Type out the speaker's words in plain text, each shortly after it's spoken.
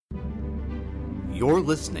You're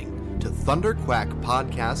listening to Thunderquack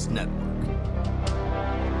Podcast Network.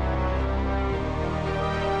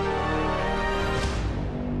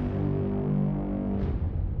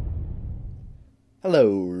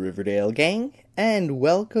 Hello, Riverdale gang, and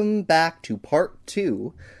welcome back to part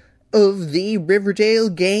 2 of the Riverdale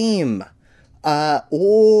game.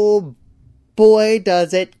 Oh boy,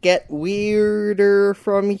 does it get weirder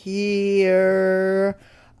from here.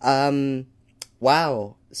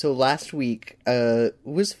 Wow. So last week,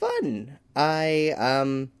 was fun.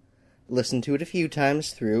 I, listened to it a few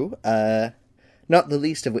times through, not the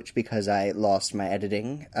least of which because I lost my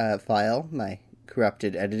editing, file, my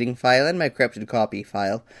corrupted editing file, and my corrupted copy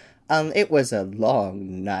file. It was a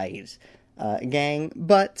long night, gang,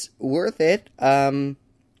 but worth it.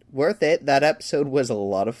 Worth it. That episode was a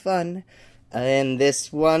lot of fun. And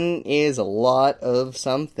this one is a lot of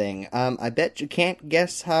something. I bet you can't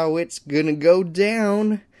guess how it's gonna go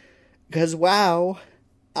down. 'Cause wow,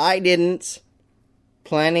 I didn't.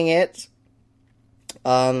 Planning it.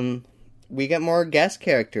 We get more guest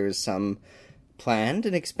characters, some planned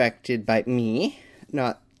and expected by me.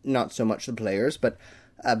 Not so much the players, but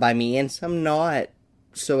by me, and some not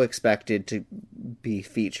so expected to be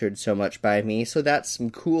featured so much by me. So that's some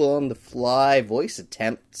cool on-the-fly voice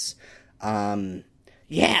attempts.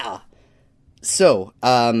 Yeah! So,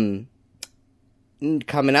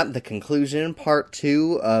 coming up, the conclusion, part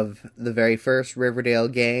 2 of the very first Riverdale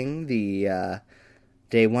gang, the,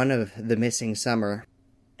 day 1 of the missing summer.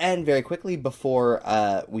 And very quickly, before,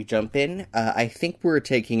 we jump in, I think we're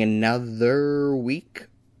taking another week,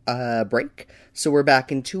 break. So we're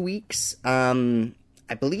back in 2 weeks, I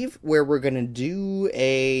believe, where we're gonna do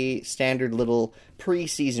a standard little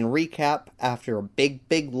pre-season recap after a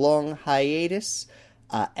big, long hiatus,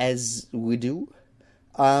 as we do.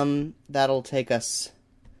 That'll take us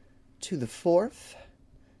to the 4th.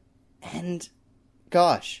 And,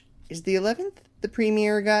 gosh, is the 11th the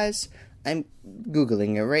premiere, guys? I'm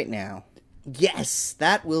Googling it right now. Yes,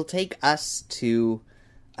 that will take us to,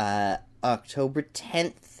 October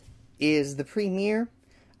 10th is the premiere.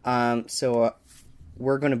 So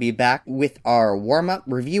we're going to be back with our warm-up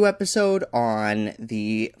review episode on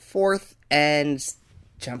the 4th and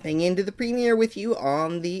jumping into the premiere with you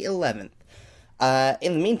on the 11th.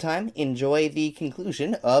 In the meantime, enjoy the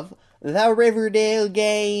conclusion of the Riverdale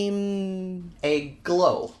game. A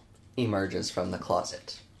glow emerges from the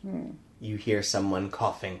closet. You hear someone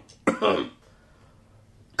coughing. Go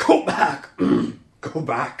back! Go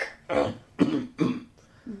back!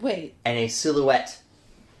 Wait. And a silhouette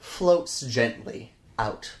floats gently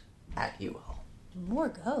out at you all. More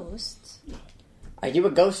ghosts? Are you a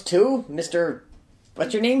ghost too, Mr.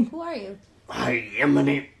 What's your name? Who are you? I am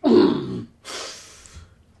an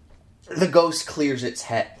The ghost clears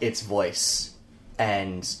its voice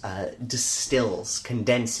and distills,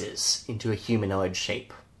 condenses into a humanoid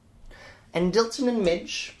shape. And Dilton and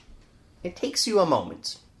Midge, it takes you a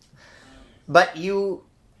moment, but you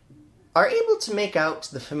are able to make out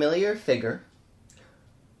the familiar figure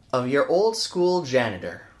of your old school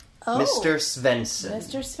janitor, Mr. Svensson.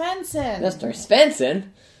 Mr. Svensson. Mr.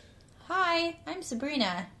 Svensson? Hi, I'm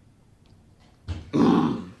Sabrina.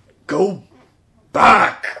 Go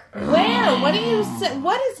back! Where? What do you say?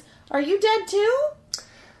 Are you dead too?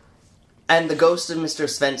 And the ghost of Mr.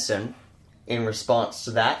 Svensson, in response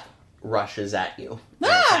to that, rushes at you.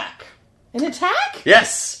 Attack. An attack?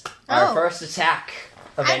 Yes! Our Oh. first attack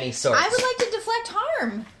of any sort. I would like to deflect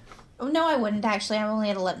harm. Oh, no, I wouldn't, actually. I'm only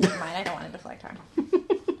at 11. Never mind, I don't want to deflect harm.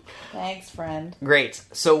 Thanks, friend. Great.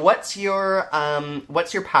 So what's your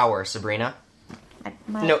power, Sabrina?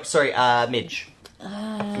 Midge.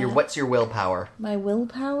 What's your willpower? My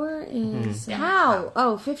willpower is... Pow!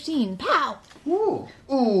 Oh, 15. Pow!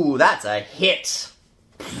 Ooh, that's a hit.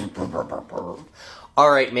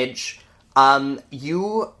 Alright, Midge.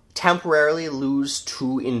 You temporarily lose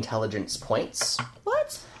 2 intelligence points.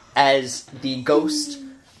 What? As the ghost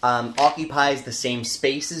occupies the same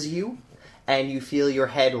space as you, and you feel your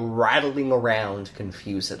head rattling around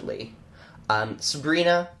confusedly.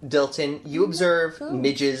 Sabrina, Dilton, you observe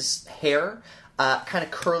Midge's hair kind of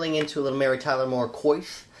curling into a little Mary Tyler Moore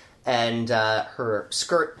coif, and her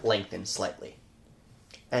skirt lengthens slightly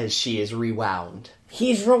as she is rewound.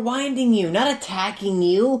 He's rewinding you, not attacking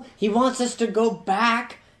you. He wants us to go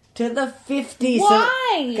back to the 50s.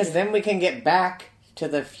 Why? Because then we can get back to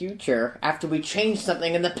the future after we change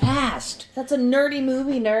something in the past. That's a nerdy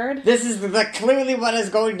movie, nerd. This is clearly what is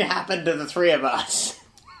going to happen to the 3 of us.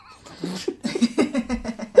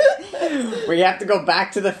 We have to go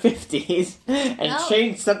back to the 50s and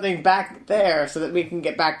change something back there so that we can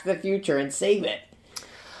get back to the future and save it.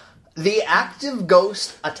 The active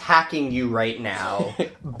ghost attacking you right now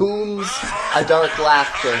booms a dark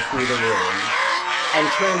laughter through the room and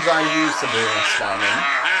turns on you, Sabrina Spellman,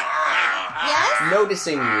 Yes?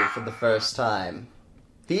 noticing you for the first time.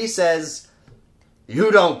 He says, "You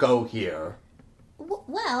don't go here.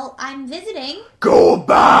 Well, I'm visiting. Go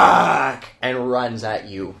back!" And runs at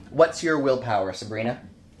you. What's your willpower, Sabrina?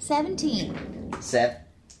 17.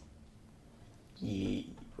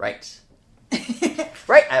 Right.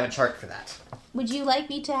 Right, I have a chart for that. Would you like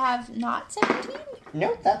me to have not 17?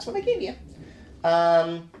 No, that's what I gave you.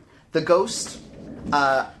 The ghost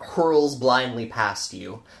hurls blindly past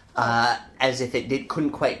you, as if it couldn't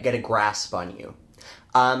quite get a grasp on you.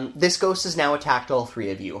 This ghost has now attacked all three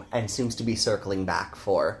of you, and seems to be circling back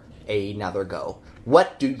for another go.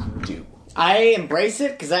 What do you do? I embrace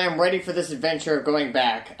it, because I am ready for this adventure of going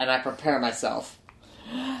back, and I prepare myself.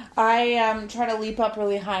 I try to leap up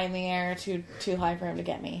really high in the air, too high for him to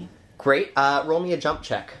get me. Great. Roll me a jump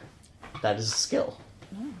check. That is a skill.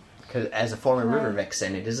 Because as a former river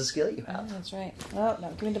vixen, it is a skill you Oh, have. that's right. Oh, no,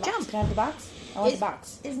 give me the box. Jump. Can I have the box? I want the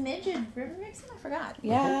box. Is Midge a river vixen? I forgot.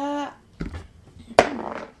 Yeah.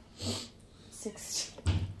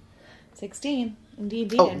 16.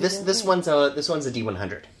 Indeed. Oh, this one's a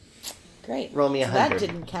D100. Great. Roll me So 100. that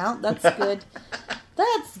didn't count. That's good.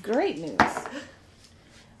 That's great news.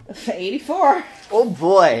 84. Oh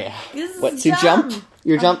boy. This is What's your jump? dumb.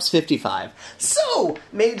 Your jump's 55. So,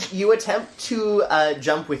 Midge, you attempt to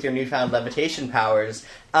jump with your newfound levitation powers,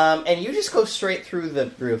 and you just go straight through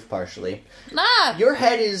the roof partially. Ah! Your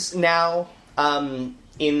head is now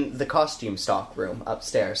in the costume stock room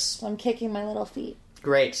upstairs. So I'm kicking my little feet.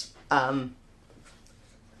 Great.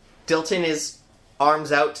 Dilton is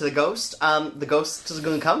arms out to the ghost. The ghost is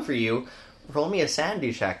going to come for you. Roll me a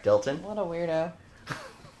sanity check, Dilton. What a weirdo.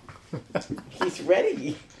 He's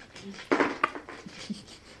ready.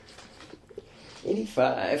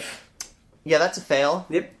 85. Yeah, that's a fail.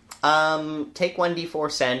 Yep. Take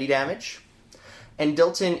 1d4 sandy damage. And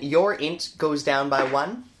Dilton, your int goes down by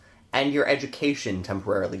 1, and your education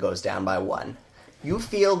temporarily goes down by 1. You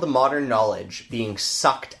feel the modern knowledge being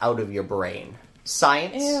sucked out of your brain.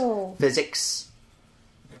 Science, Ew. physics,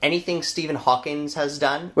 anything Stephen Hawking has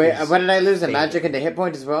done. Wait, is what did I lose? A faded. magic and a hit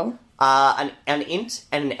point as well? An int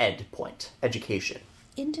and an ed point. Education.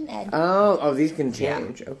 Int and Ed. Oh, these can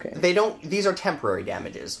change. Okay. They don't. These are temporary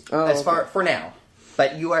damages Oh, for now.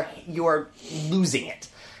 But you are losing it.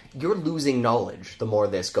 You're losing knowledge the more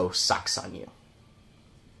this ghost sucks on you.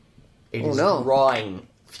 It is drawing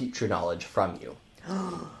future knowledge from you.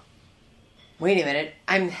 Wait a minute.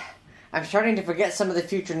 I'm starting to forget some of the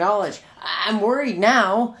future knowledge. I'm worried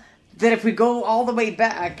now that if we go all the way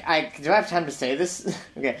back, do I have time to say this?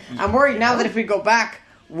 Okay. I'm worried now that if we go back,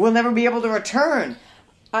 we'll never be able to return.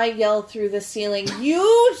 I yell through the ceiling, "You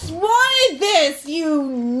wanted this, you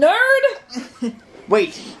nerd!"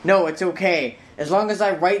 Wait, no, it's okay. As long as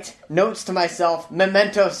I write notes to myself,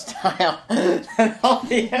 memento style, then I'll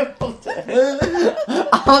be able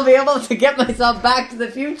to get myself back to the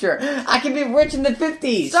future. I can be rich in the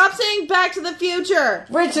 50s. Stop saying "Back to the Future."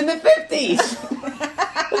 Rich in the 50s.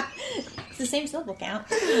 It's the same syllable count.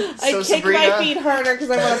 I So, kick Sabrina, my feet harder because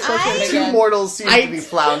I want to push him Two again. mortals seem to be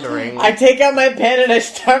floundering. I take out my pen and I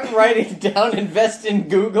start writing down invest in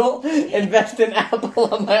Google, invest in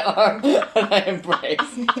Apple on my arm, and I embrace.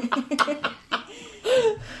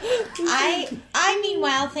 I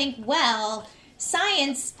meanwhile think, well,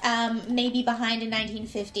 science may be behind in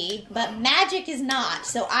 1950, but magic is not,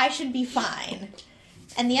 so I should be fine.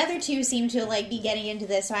 And the other two seem to be getting into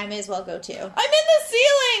this, so I may as well go too. I'm in the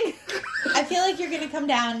ceiling! I feel like you're going to come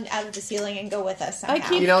down out of the ceiling and go with us somehow. I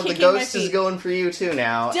keep- You know, the kicking my ghost is feet. going for you too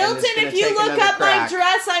now. and Dilton, it's gonna if you take look another up my crack.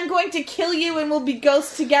 dress, I'm going to kill you and we'll be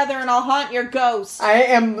ghosts together and I'll haunt your ghost. I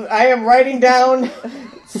am writing down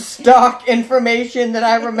stock information that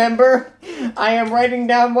I remember. I am writing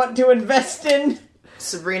down what to invest in.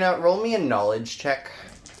 Sabrina, roll me a knowledge check.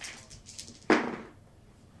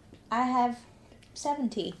 I have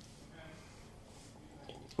 70.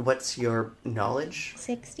 What's your knowledge?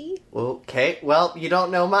 60? Okay, well, you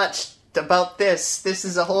don't know much about this. This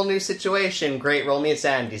is a whole new situation. Great, roll me a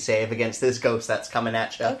sanity save against this ghost that's coming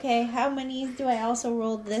at you. Okay, how many do I also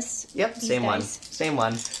roll this? Yep, these same one. dice? Same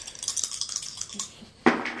one.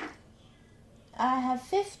 I have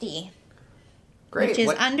 50. Great. Which is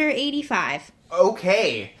what- under 85.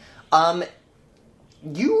 Okay.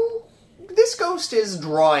 This ghost is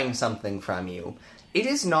drawing something from you. It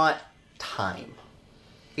is not time.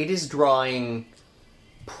 It is drawing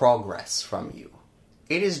progress from you.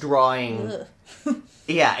 It is drawing... Ugh.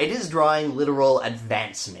 Yeah, it is drawing literal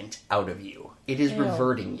advancement out of you. It is Ew.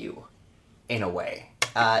 reverting you, in a way.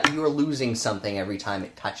 you are losing something every time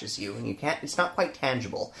it touches you, and it's not quite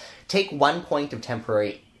tangible. Take 1 point of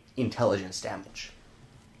temporary intelligence damage.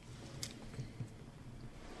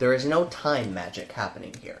 There is no time magic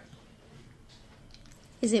happening here.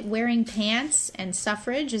 Is it wearing pants and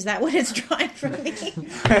suffrage? Is that what it's drawing from me?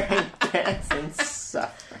 Wearing pants and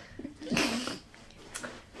suffrage.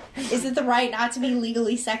 Is it the right not to be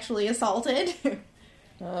legally sexually assaulted?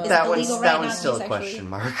 That one's still a question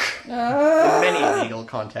mark. In many legal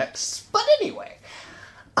contexts. But anyway.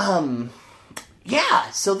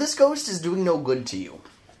 Yeah, so this ghost is doing no good to you.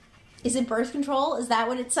 Is it birth control? Is that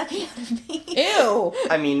what it's sucking out of me? Ew!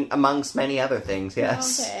 I mean, amongst many other things,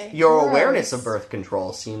 yes. Okay. Your Gross. awareness of birth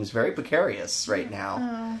control seems very precarious right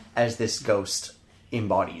now, as this ghost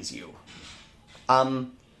embodies you.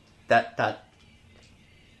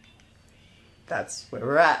 That's where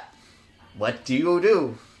we're at. What do you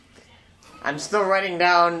do? I'm still writing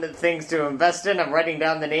down things to invest in. I'm writing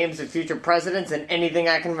down the names of future presidents and anything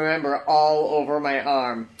I can remember all over my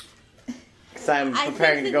arm. Because I'm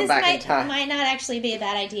preparing to go back in time. Might not actually be a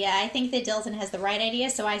bad idea. I think that Dilton has the right idea,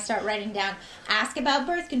 so I start writing down, ask about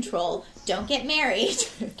birth control, don't get married.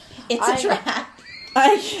 It's a trap.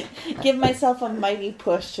 I give myself a mighty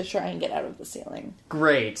push to try and get out of the ceiling.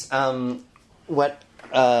 Great.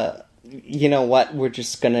 You know what? We're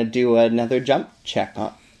just gonna do another jump check.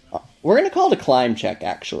 We're gonna call it a climb check,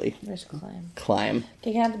 actually. There's climb. Climb.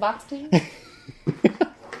 Can you have the box, please?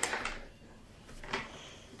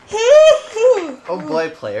 Oh boy,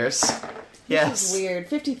 players. Yes. This is weird.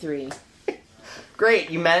 53. Great,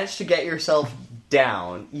 you managed to get yourself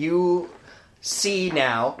down. You see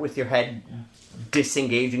now, with your head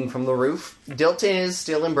disengaging from the roof, Dilton is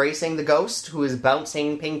still embracing the ghost, who is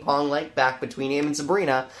bouncing ping-pong-like back between him and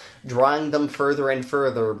Sabrina, drawing them further and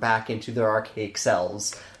further back into their archaic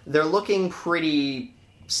selves. They're looking pretty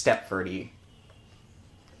Stepfordy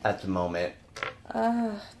at the moment.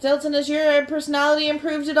 Dilton, has your personality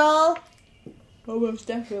improved at all? Oh, most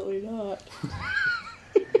definitely not.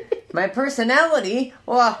 My personality?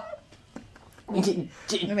 Well,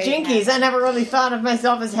 jinkies, I never really thought of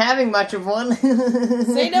myself as having much of one.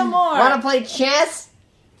 Say no more. Want to play chess?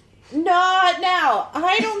 Not now.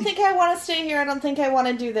 I don't think I want to stay here. I don't think I want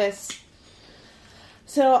to do this.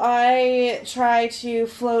 So I try to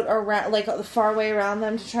float around, like the far way around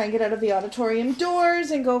them, to try and get out of the auditorium doors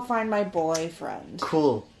and go find my boyfriend.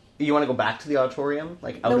 Cool. You want to go back to the auditorium?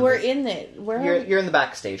 No, we're in it. You're in the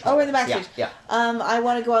backstage. Oh, we're in the backstage. Yeah. I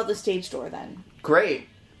want to go out the stage door then. Great.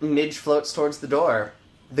 Midge floats towards the door.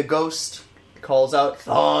 The ghost calls out,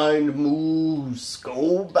 "Find Moose!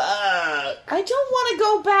 Go back!" I don't want to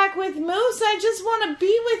go back with Moose. I just want to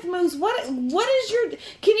be with Moose. What is your...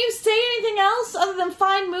 Can you say anything else other than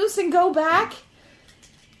find Moose and go back?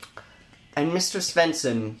 And Mr.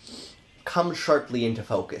 Svensson comes sharply into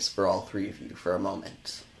focus for all three of you for a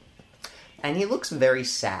moment. And he looks very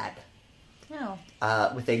sad. No.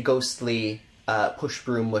 With a ghostly push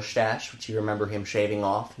broom mustache, which you remember him shaving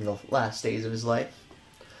off in the last days of his life.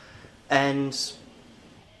 And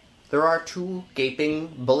there are 2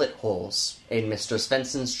 gaping bullet holes in Mr.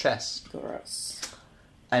 Svensson's chest. Gross.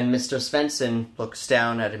 And Mr. Svensson looks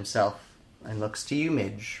down at himself and looks to you,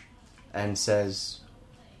 Midge, and says,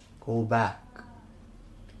 "Go back."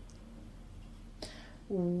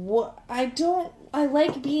 What? I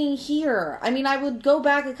like being here. I mean, I would go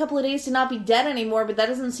back a couple of days to not be dead anymore, but that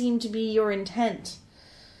doesn't seem to be your intent.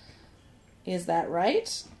 Is that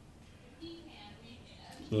right?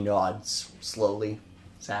 He nods slowly,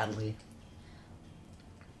 sadly.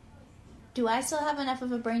 Do I still have enough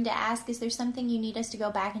of a brain to ask, is there something you need us to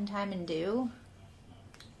go back in time and do?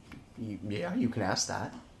 Yeah, you can ask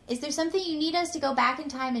that. Is there something you need us to go back in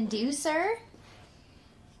time and do, sir?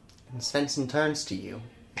 And Svensson turns to you.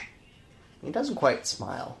 He doesn't quite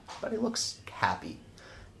smile, but he looks happy.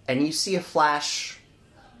 And you see a flash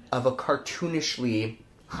of a cartoonishly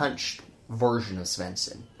hunched version of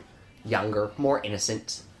Svensson. Younger, more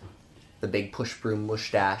innocent. The big push broom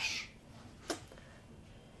mustache.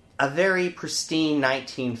 A very pristine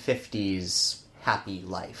 1950s happy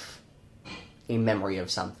life. A memory of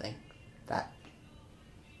something that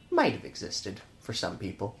might have existed for some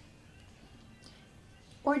people.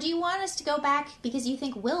 Or do you want us to go back because you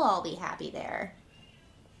think we'll all be happy there?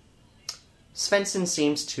 Svensson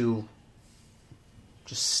seems to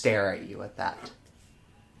just stare at you at that.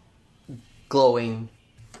 Glowing,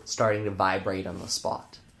 starting to vibrate on the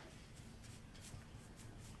spot.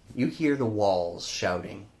 You hear the walls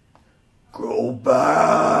shouting, "Go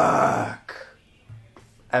back!"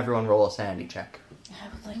 Everyone roll a sanity check. I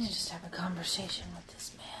would like to just have a conversation with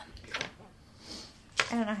this man.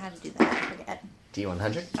 I don't know how to do that. I forget.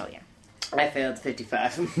 D100? Oh, yeah. I failed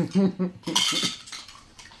 55.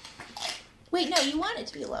 Wait, no, you want it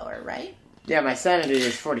to be lower, right? Yeah, my sanity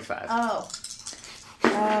is 45. Oh.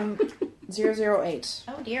 008.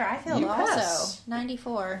 Oh dear, I failed You also. pass.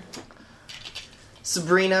 94.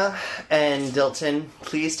 Sabrina and Dilton,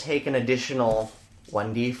 please take an additional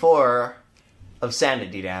 1d4 of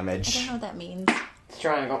sanity I damage. don't know what that means.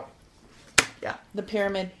 Triangle. The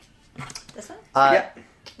pyramid. This one? Yep.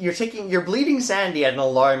 You're bleeding sanity at an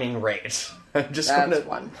alarming rate. I'm just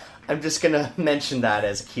gonna mention that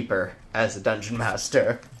as a keeper, as a dungeon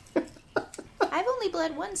master. I've only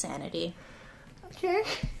bled 1 sanity. Okay.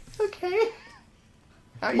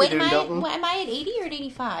 How are you Wait, doing, Dilton? am I at 80 or at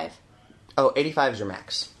 85? Oh, 85 is your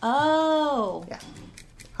max. Oh. Yeah.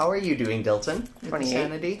 How are you doing, Dilton? 28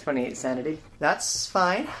 sanity. 28 sanity. That's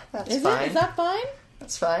fine. That's Is fine. it? Is that fine?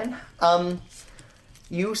 That's fine.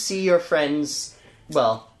 You see your friends.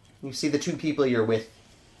 Well, you see the 2 people you're with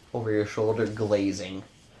over your shoulder glazing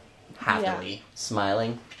happily,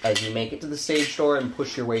 smiling as you make it to the stage door and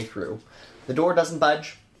push your way through. The door doesn't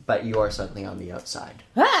budge, but you are suddenly on the outside.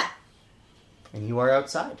 Ah! And you are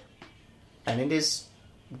outside. And it is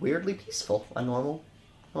weirdly peaceful. A normal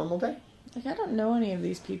day. Like, I don't know any of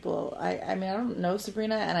these people. I mean, I don't know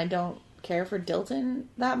Sabrina, and I don't care for Dilton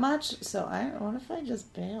that much, so what if I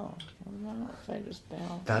just bail?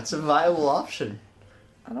 That's a viable option.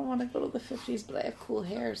 I don't want to go to the 50s, but I have cool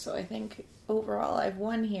hair, so I think overall I've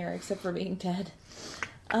won here, except for being dead.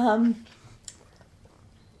 It's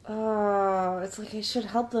like I should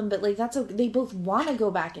help them, but like they both want to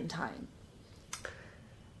go back in time.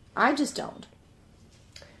 I just don't.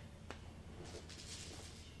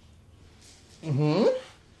 Mm-hmm.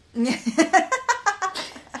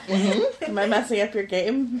 Am I messing up your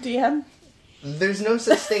game, DM? There's no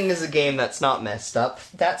such thing as a game that's not messed up.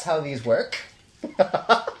 That's how these work.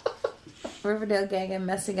 Riverdale gang, I'm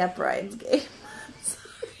messing up Ryan's game.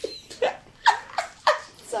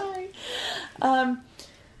 Sorry.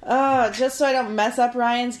 Just so I don't mess up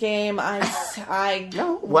Ryan's game, I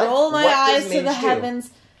roll my eyes to the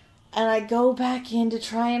heavens, and I go back in to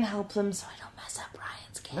try and help them so I don't mess up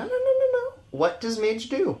Ryan's game. No. What does Midge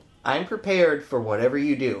do? I'm prepared for whatever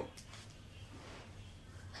you do.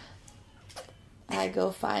 I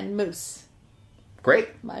go find Moose, Great.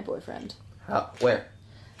 my boyfriend. Where?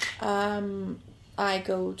 I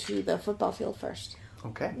go to the football field first.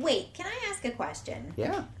 Okay. Wait, can I ask a question?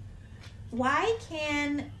 Yeah. Why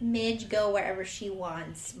can Midge go wherever she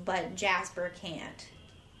wants, but Jasper can't?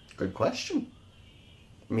 Good question.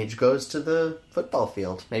 Midge goes to the football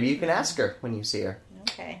field. Maybe you can ask her when you see her.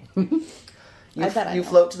 Okay. I bet I You know.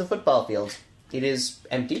 float to the football field. It is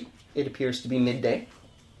empty. It appears to be midday.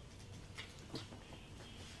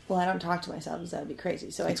 Well, I don't talk to myself because that would be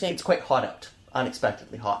crazy. So I think It's quite hot out.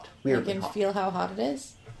 Unexpectedly hot. I Weirdly can hot. feel how hot it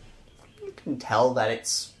is. You can tell that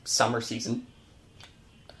it's summer season.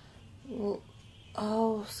 Oh,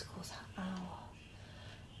 school's out.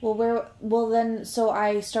 Oh. Well, then, so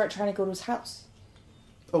I start trying to go to his house.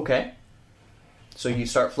 Okay. So you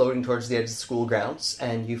start floating towards the edge of the school grounds,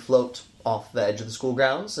 and you float off the edge of the school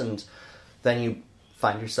grounds, and then you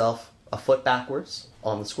find yourself a foot backwards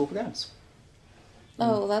on the school grounds.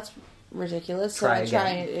 Oh, well, that's ridiculous. So Try I try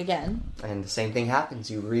it again. And the same thing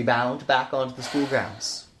happens. You rebound back onto the school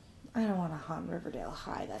grounds. I don't want to haunt Riverdale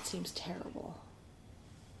High. That seems terrible.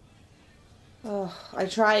 Oh, I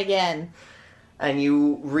try again. And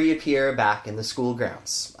you reappear back in the school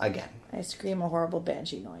grounds again. I scream a horrible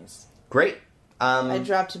banshee noise. Great. I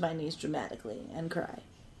drop to my knees dramatically and cry.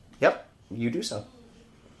 Yep, you do so.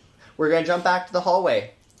 We're going to jump back to the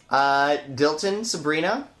hallway. Dilton,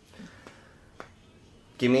 Sabrina,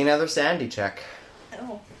 give me another sanity check.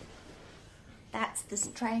 Oh. That's this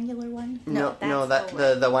triangular one? No, that's the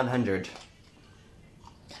one. the 100.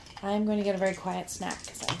 I'm going to get a very quiet snack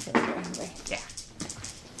because I'm feeling very hungry. Yeah.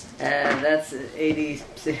 And that's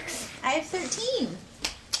 86. I have 13.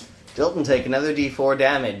 Dilton, take another d4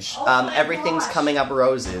 damage. Oh my Everything's gosh. coming up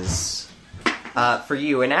roses for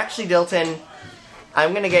you. And actually, Dilton,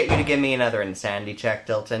 I'm going to get you to give me another insanity check,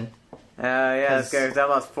 Dilton. Yeah, that's good. 'Cause I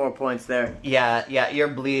lost 4 points there. Yeah, you're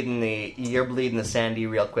bleeding the sandy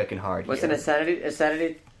real quick and hard. What's here. an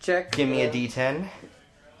insanity check? Give me a d10.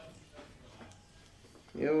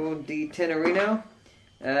 Yo, D10 Areno.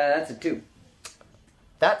 That's a 2.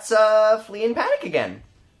 That's flee and panic again.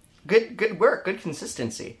 Good work. Good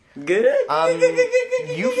consistency. Good.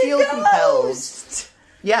 You feel compelled.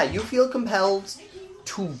 Yeah, you feel compelled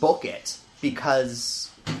to book it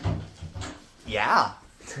because, yeah,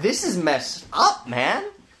 this is messed up, man.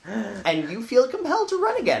 And you feel compelled to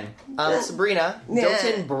run again. Sabrina,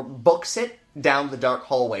 Dilton books it down the dark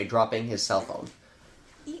hallway, dropping his cell phone.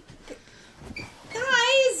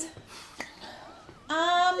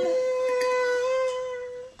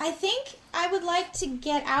 I think I would like to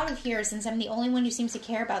get out of here since I'm the only one who seems to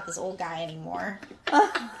care about this old guy anymore.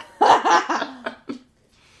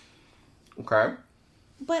 Okay.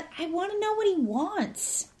 But I want to know what he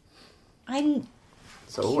wants.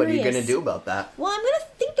 So what are you curious. going to do about that? Well, I'm going to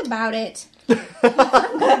think about it. What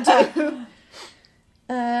I'm going to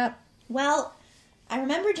do. Well, I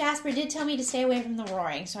remember Jasper did tell me to stay away from the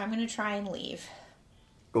roaring, so I'm going to try and leave.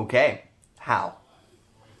 Okay. How?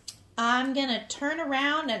 I'm going to turn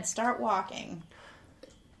around and start walking.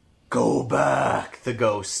 Go back, the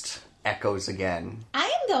ghost echoes again. I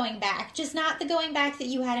am going back, just not the going back that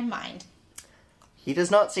you had in mind. He does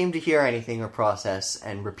not seem to hear anything or process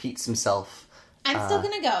and repeats himself. I'm still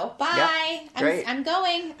going to go. Bye. Yeah, great. I'm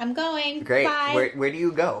going. Great. Bye. Where do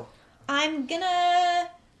you go? I'm going to...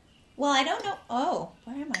 Well, I don't know. Oh,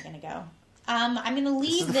 where am I going to go? I'm going to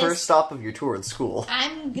leave This is the first stop of your tour of school.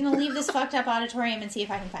 I'm going to leave this fucked up auditorium and see if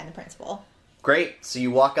I can find the principal. Great. So you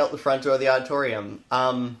walk out the front door of the auditorium.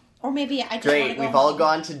 Or maybe I just want to Great. go We've home. all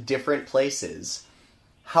gone to different places.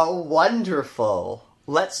 How wonderful.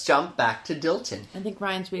 Let's jump back to Dilton. I think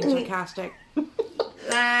Ryan's being sarcastic.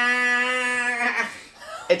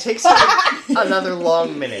 It takes you another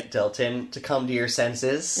long minute, Dilton, to come to your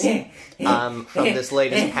senses from this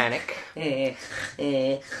latest panic.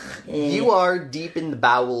 You are deep in the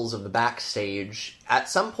bowels of the backstage. At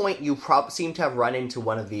some point, you seem to have run into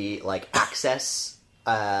one of the access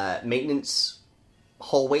maintenance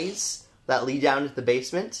hallways that lead down to the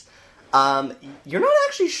basement. You're not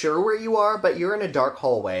actually sure where you are, but you're in a dark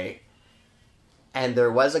hallway, and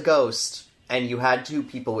there was a ghost. And you had two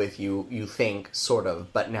people with you, you think, sort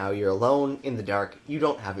of, but now you're alone in the dark. You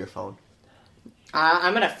don't have your phone.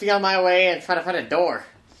 I'm gonna feel my way and try to find a door.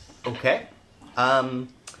 Okay.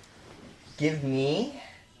 Give me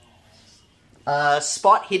a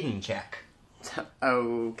spot hidden check.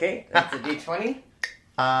 Okay, that's a D20?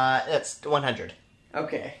 That's 100.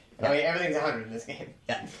 Okay. Yeah. Oh, yeah, everything's 100 in this game.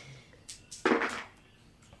 Yeah.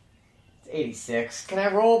 It's 86. Can I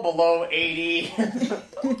roll below 80?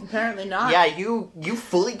 Apparently not. Yeah, you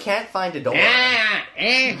fully can't find a door.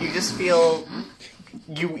 You just feel...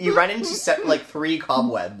 You run into 3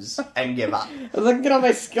 cobwebs and give up. I'm looking at all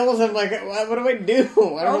my skills, I'm like, what do I do?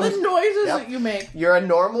 All the noises Yep. that you make. You're a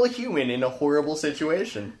normal human in a horrible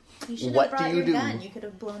situation. You should What have brought do you your do? gun. You could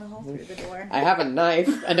have blown a hole through the door. I have a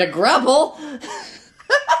knife and a grapple.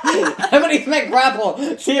 I'm gonna use my grapple.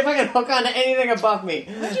 See if I can hook onto anything above me.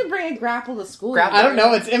 Why'd you bring a grapple to school? I don't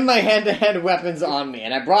know. It's in my hand-to-hand weapons on me,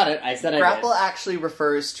 and I brought it. I said Grapple I did. actually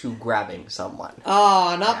refers to grabbing someone.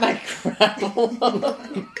 Oh, not my grapple.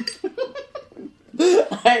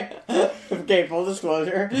 Okay, full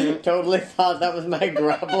disclosure. Totally thought that was my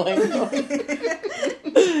grappling.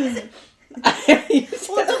 I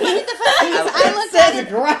looked says at it.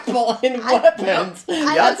 grapple in weapons.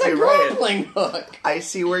 That's a you're right. grappling hook. I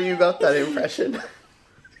see where you got that impression.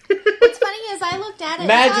 What's funny is I looked at it.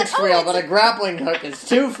 Magic's and thought, real, but a grappling hook is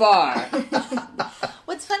too far.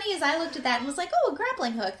 What's funny is I looked at that and was like, "Oh, a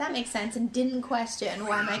grappling hook. That makes sense," and didn't question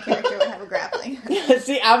why my character would have a grappling hook.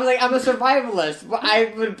 See, I was like, I'm a survivalist. But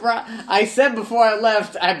I said before I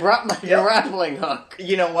left, I brought my grappling hook.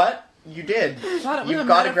 You know what? You did. Thought it was You've a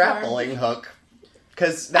got a metaphor. grappling hook.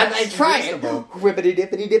 Because And that's I try it. reasonable. Whippity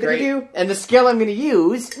dippity dippity doo. And the skill I'm going to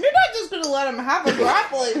use. You're not just gonna let him have a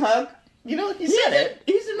grappling hook. You know, you said it.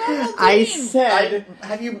 He's a normal teen. I said.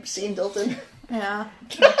 Have you seen Dilton? Yeah.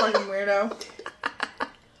 You're a fucking weirdo.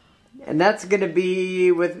 And that's going to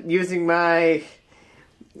be with using my.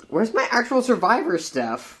 Where's my actual survivor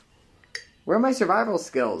stuff? Where are my survival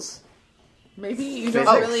skills? Maybe you don't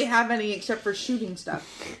Oh. really have any except for shooting stuff.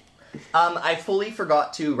 I fully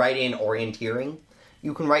forgot to write in orienteering.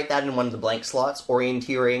 You can write that in one of the blank slots.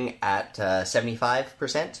 Orienteering at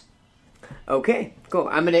 75%. Okay, cool.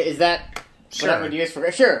 I'm going to. Is that Sure. what I would use for.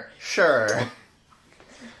 Sure. Sure.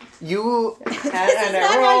 You... This is And I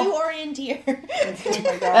not roll. how you orienteer. Oh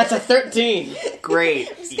my god. That's a 13. Great.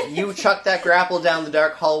 You chuck that grapple down the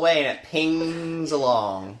dark hallway and it pings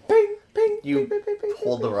along. Bing, bing, You bing, bing, bing,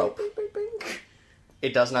 hold bing, the rope. bing, bing, bing, bing.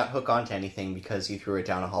 It does not hook onto anything because you threw it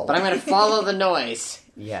down a hallway. But I'm going to follow the noise.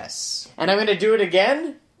 Yes. And I'm going to do it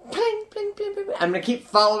again. Bling, bling, bling, bling, bling. I'm going to keep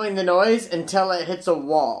following the noise until it hits a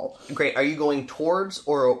wall. Great. Are you going towards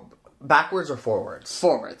or backwards or forwards?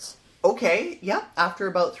 Forwards. Okay, yeah. After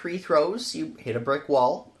about 3 throws, you hit a brick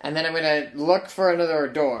wall. And then I'm going to look for another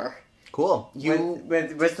door. Cool. You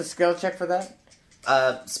What's the skill check for that?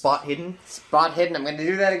 spot hidden. Spot hidden. I'm going to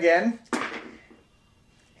do that again.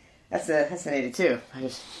 That's an 82.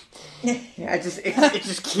 It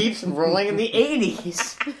just keeps rolling in the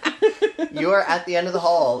 80s. You are at the end of the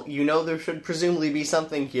hall. You know there should presumably be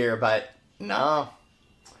something here, but no.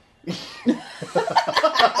 I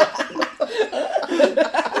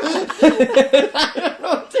don't know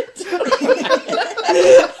what to do.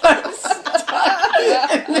 I'm stuck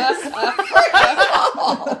in this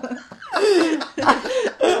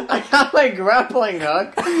I got my grappling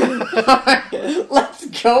hook. Alright, let's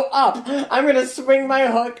go up. I'm gonna swing my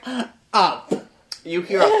hook up. You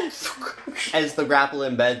hear a as the grapple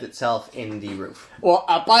embeds itself in the roof. Well,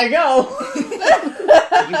 up I go.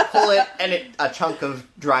 You pull it, and a chunk of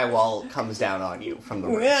drywall comes down on you from the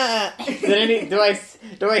roof. Yeah.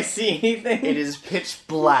 Do I see anything? It is pitch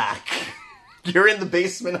black. You're in the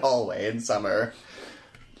basement hallway in summer.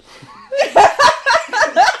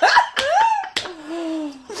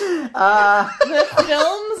 The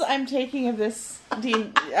films I'm taking of this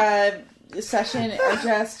session are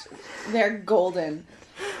just, they're golden.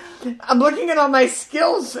 I'm looking at all my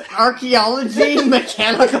skills. Archaeology,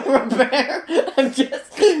 mechanical repair. I'm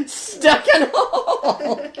just stuck in a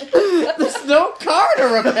hole. There's no car to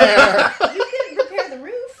repair. You can repair the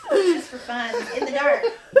roof just for fun in the dark.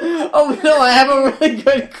 Oh no, I have a really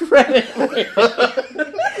good credit rating.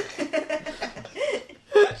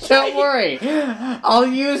 Don't worry. I'll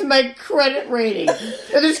use my credit rating.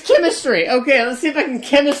 It is chemistry. Okay, let's see if I can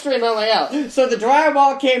chemistry my way out. So the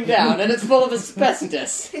drywall came down, and it's full of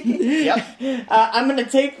asbestos. Yep. I'm going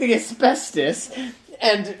to take the asbestos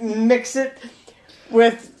and mix it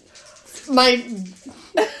with my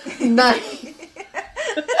knife.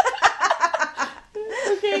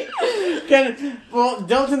 Okay. Well,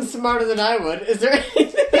 Dilton's smarter than I would. Is there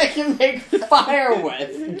anything I can make fire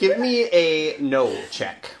with? Give me a know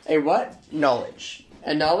check. A what? Knowledge.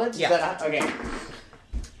 A knowledge? Yeah. Okay.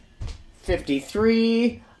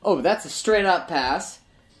 53. Oh, that's a straight up pass.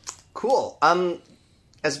 Cool.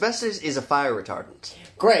 Asbestos is a fire retardant.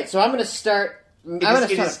 Great, so I'm going to start...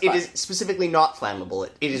 It is specifically not flammable.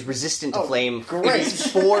 It is resistant to flame. Great. It is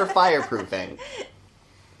for fireproofing.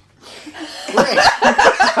 Great.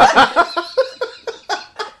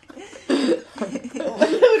 What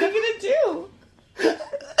are we gonna do?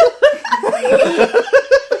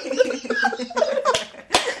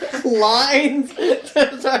 Lines that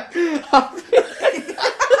start hopping.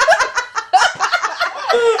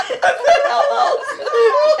 What the hell else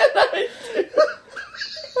can I do?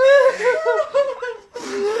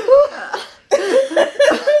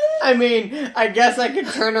 I mean, I guess I could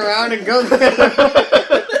turn around and go the other way.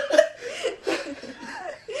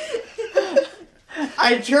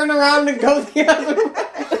 I turn around and go the other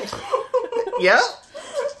way. Yeah.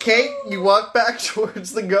 Okay, you walk back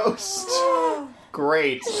towards the ghost.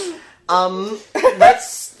 Great.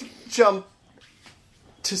 Let's jump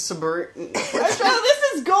to Sabrina. This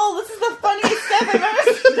is gold. This is the funniest stuff I've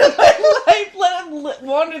ever seen in my life. Let him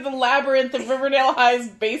wander the labyrinth of Riverdale High's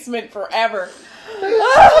basement forever.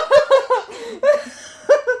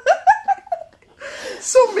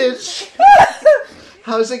 So, Midge,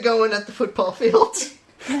 how's it going at the football field?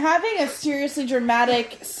 I'm having a seriously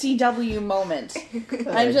dramatic CW moment.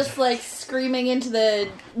 I'm just like screaming into the...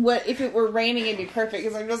 What if it were raining, it'd be perfect,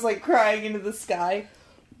 because I'm just like crying into the sky.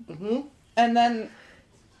 Mm-hmm. And then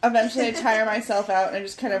eventually I tire myself out and I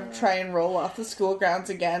just kind of try and roll off the school grounds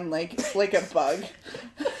again like a bug.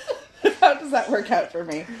 How does that work out for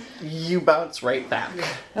me? You bounce right back.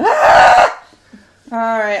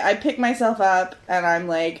 Alright, I pick myself up and I'm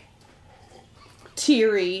like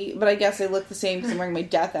teary, but I guess I look the same because I'm wearing my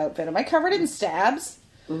death outfit. Am I covered in stabs?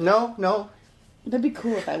 No. That'd be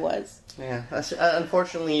cool if I was. Yeah,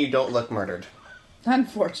 unfortunately you don't look murdered.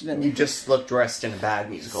 Unfortunately. You just look dressed in a bad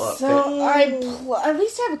musical outfit. So at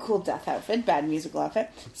least I have a cool death outfit, bad musical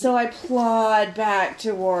outfit. So I plod back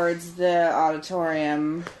towards the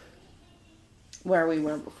auditorium where we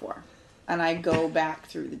were before. And I go back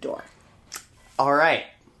through the door. Alright.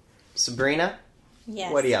 Sabrina?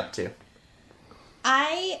 Yes. What are you up to?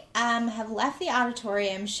 I have left the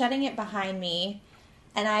auditorium, shutting it behind me,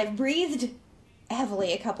 and I've breathed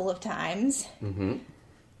heavily a couple of times. Mm-hmm.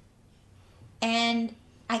 And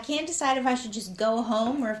I can't decide if I should just go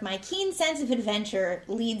home or if my keen sense of adventure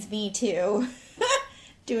leads me to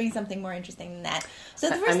doing something more interesting than that. So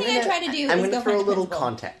the first thing I try to do is go I'm going to throw a little principal.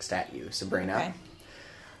 context at you, Sabrina. Okay.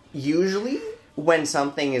 Usually, when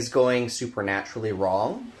something is going supernaturally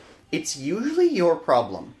wrong, it's usually your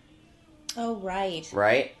problem. Oh, right.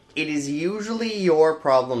 Right? It is usually your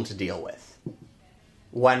problem to deal with.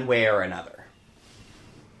 One way or another.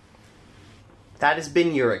 That has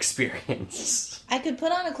been your experience. I could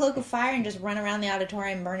put on a cloak of fire and just run around the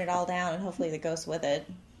auditorium and burn it all down, and hopefully the ghosts with it.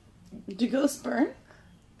 Do ghosts burn?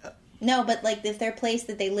 No, but like if their place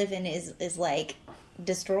that they live in is like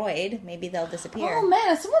destroyed, maybe they'll disappear. Oh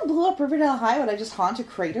man, if someone blew up Riverdale High, would I just haunt a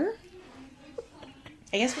crater?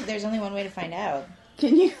 I guess there's only one way to find out.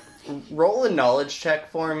 Can you... Roll a knowledge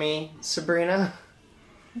check for me, Sabrina.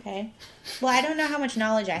 Okay. Well, I don't know how much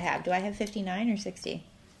knowledge I have. Do I have 59 or 60?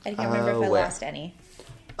 I can't remember if I where? lost any.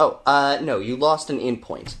 Oh, no, you lost an in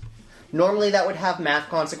point. Normally that would have math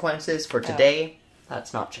consequences. For today,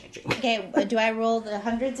 that's not changing. Okay, do I roll the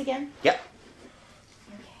hundreds again? Yep.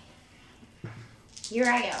 Okay. Here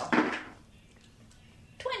I go.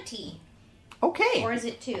 20. Okay. Or is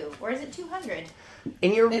it 2? Or is it 200?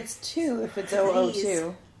 In your... It's 2 if it's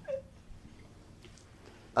 002.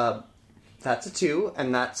 That's a 2,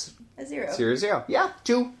 and that's... A 0. 0, 0. Yeah,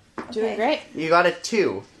 2. Doing great. You got a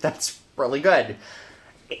 2. That's really good.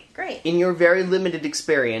 Great. In your very limited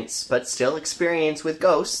experience, but still experience with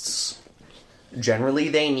ghosts, generally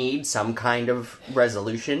they need some kind of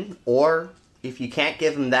resolution, or if you can't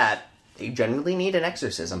give them that, they generally need an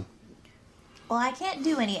exorcism. Well, I can't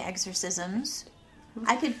do any exorcisms.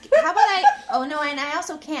 I could... How about I... Oh, no, and I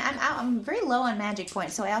also can't... I'm very low on magic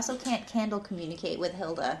points, so I also can't candle communicate with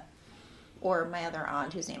Hilda. Or my other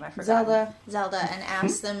aunt, whose name I forgot. Zelda, and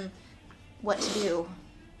ask them what to do.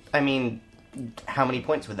 I mean, how many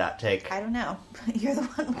points would that take? I don't know. You're the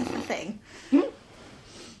one with the thing.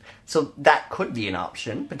 So that could be an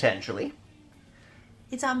option, potentially.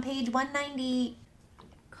 It's on page 190.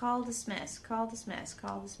 Call dismiss. Call dismiss.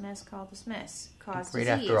 Call dismiss. Call dismiss. Cause Right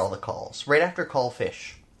disease. after all the calls. Right after call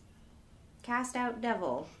fish. Cast out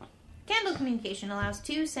devil. Candle communication allows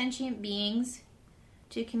 2 sentient beings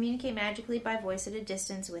to communicate magically by voice at a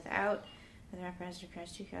distance without the apparatus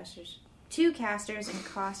requires 2 casters. 2 casters and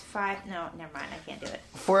cost 5. No, never mind. I can't do it.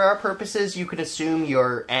 For our purposes, you could assume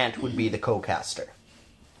your aunt would be the co-caster.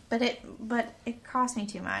 But it cost me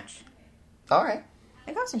too much. All right.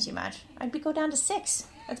 It cost me too much. I'd go down to 6.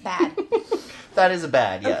 That's bad. That is a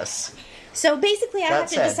bad, yes. So basically, I That have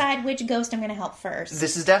to said, decide which ghost I'm going to help first.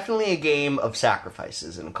 This is definitely a game of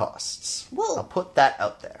sacrifices and costs. Well- I'll put that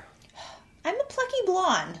out there. I'm a plucky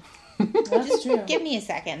blonde. That's true. Give me a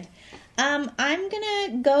second. I'm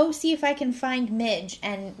gonna go see if I can find Midge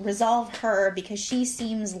and resolve her because she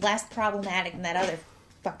seems less problematic than that other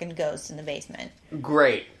fucking ghost in the basement.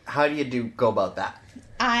 Great. How do you go about that?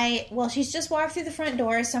 Well, she's just walked through the front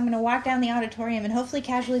door, so I'm gonna walk down the auditorium and hopefully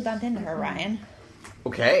casually bump into her, Ryan.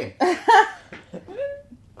 Okay.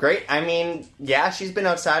 Great. I mean, yeah, she's been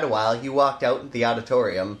outside a while. You walked out the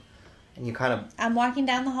auditorium, and you kind of... I'm walking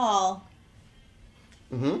down the hall.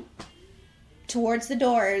 Mm-hmm. Towards the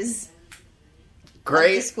doors.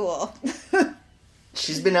 Great. Of the school.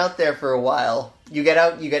 She's been out there for a while. You get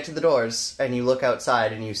out, you get to the doors, and you look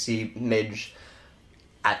outside, and you see Midge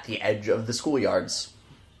at the edge of the schoolyards.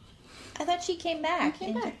 I thought she came back,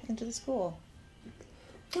 into the school.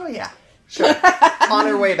 Oh, yeah. Sure. On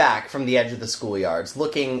her way back from the edge of the schoolyards,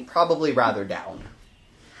 looking probably rather down.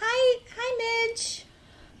 Hi, Midge.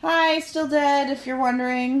 Hi, still dead, if you're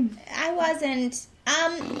wondering. I wasn't.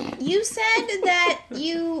 You said that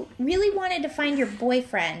you really wanted to find your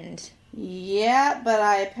boyfriend. Yeah, but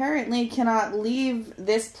I apparently cannot leave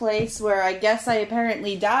this place where I guess I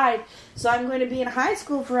apparently died, so I'm going to be in high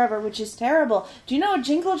school forever, which is terrible. Do you know what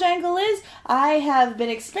Jingle Jangle is? I have been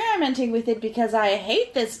experimenting with it because I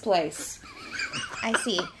hate this place. I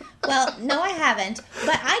see. Well, no, I haven't,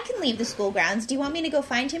 but I can leave the school grounds. Do you want me to go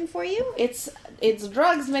find him for you? It's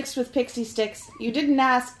drugs mixed with pixie sticks. You didn't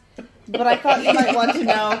ask, but I thought you might want to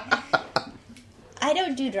know. I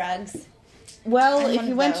don't do drugs. Well, I'm if one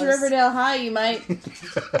you of went to those. Riverdale High, you might.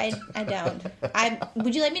 I don't.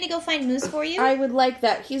 Would you like me to go find Moose for you? I would like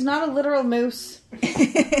that. He's not a literal moose.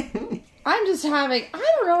 I'm just having...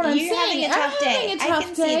 I don't know what I'm saying. You're having a tough day. I'm having a I tough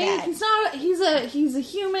can day. see that. He's not... He's a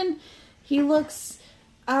human. He looks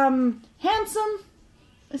handsome.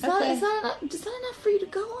 Is that enough for you to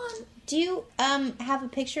go on? Do you have a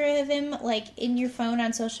picture of him like in your phone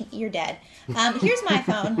on social? You're dead. Here's my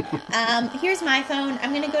phone.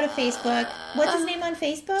 I'm gonna go to Facebook. What's his name on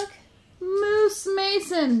Facebook? Moose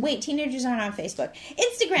Mason. Wait, teenagers aren't on Facebook.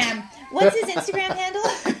 Instagram. What's his Instagram handle?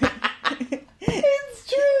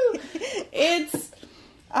 It's true. It's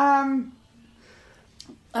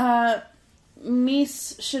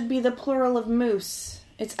Meese should be the plural of moose.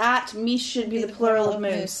 It's at Meese should be the plural of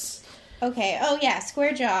moose. Okay. Oh yeah,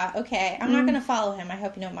 square jaw. Okay. I'm not gonna follow him. I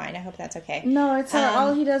hope you don't mind. I hope that's okay. No, it's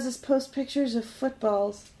all he does is post pictures of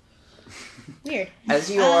footballs. Weird.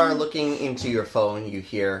 As you are looking into your phone, you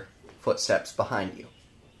hear footsteps behind you.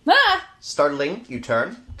 Ah! Startling, you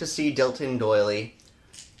turn to see Dilton Doily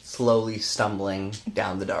slowly stumbling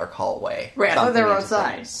down the dark hallway. Right, I thought they were bumping into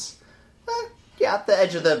outside. things. Yeah, at the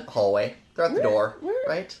edge of the hallway. They're at the door, Where?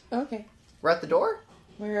 right? Okay. We're at the door?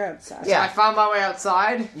 We're outside. Yeah. I found my way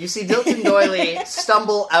outside. You see Dilton Doily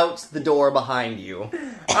stumble out the door behind you.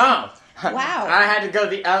 Oh. Wow. I had to go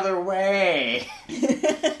the other way. Hey,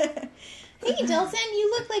 Dilton,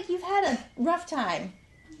 you look like you've had a rough time.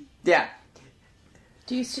 Yeah.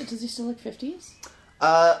 Does he still look 50s?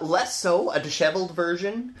 Less so, a disheveled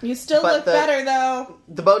version. You still But look better, though.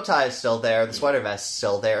 The bow tie is still there, the sweater vest is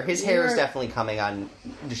still there. His hair is You're- definitely coming on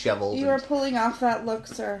disheveled. You are pulling off that look,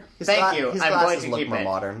 sir. Thank you. His I'm glasses going to look keep more it.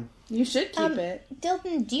 modern. You should keep it.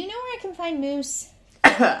 Dilton, do you know where I can find Moose?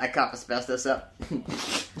 I cough asbestos up.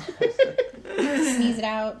 Sneeze it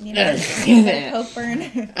out, you know, get a coke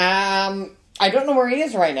burn. I don't know where he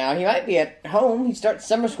is right now. He might be at home. He starts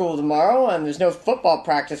summer school tomorrow, and there's no football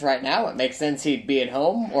practice right now. It makes sense he'd be at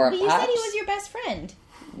home or But at you said Paps. he was your best friend.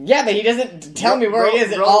 Yeah, but he doesn't tell me where he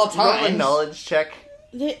is at all Roll a times. knowledge check.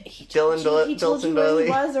 He Dilton told you Dilton where Doily. he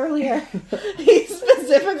was earlier. He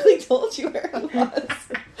specifically told you where he was.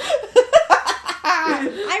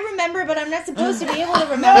 I remember, but I'm not supposed to be able to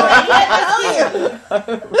remember.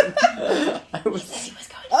 I was...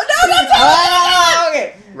 Oh, no, no, Oh,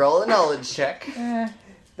 okay. Roll a knowledge check.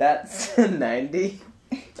 That's 90.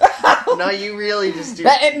 No, you really just do.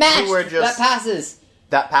 It matched. You were just, That passes.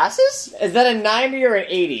 That passes? Is that a 90 or an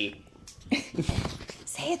 80?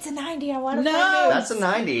 Say it's a 90. I want to No. find Moose. That's a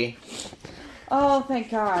 90. Oh, thank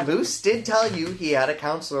God. Moose did tell you he had a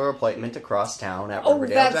counselor appointment across town at Oh,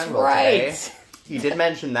 Riverdale that's General right. today. He did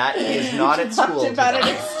mention that. He is not at Talked school about today.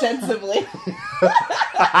 it extensively.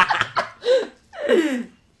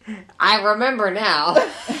 I remember now.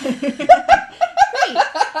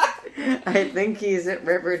 I think he's at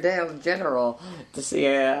Riverdale General to see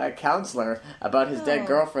a counselor about his dead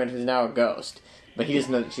girlfriend who's now a ghost. But he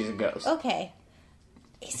doesn't know that she's a ghost. Okay.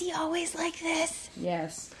 Is he always like this?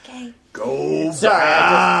 Yes. Okay. Go Sorry,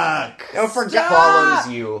 back! Oh, forgot. Follows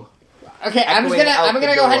you. Okay, I'm Echoing out gonna the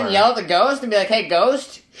go ahead door. and yell at the ghost and be like, "Hey,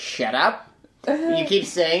 ghost, shut up! You keep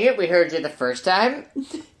saying it. We heard you the first time."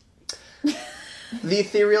 The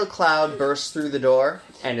ethereal cloud bursts through the door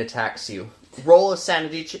and attacks you. Roll a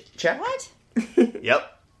sanity check. What?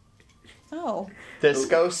 Yep. Oh. This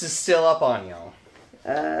ghost is still up on you.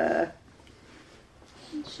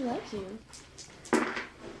 She likes you.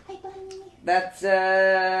 Hi, bunny. That's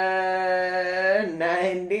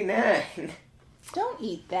 99. Don't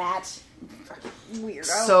eat that. Weirdo.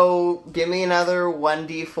 So, give me another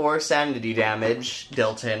 1d4 sanity damage,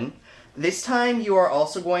 Dilton. This time, you are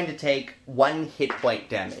also going to take 1 hit point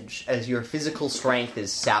damage, as your physical strength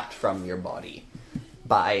is sapped from your body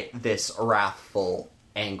by this wrathful,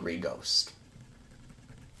 angry ghost.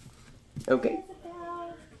 Okay.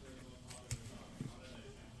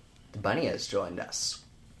 The bunny has joined us,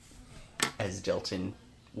 as Dilton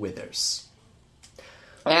withers.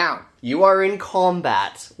 Now, You are in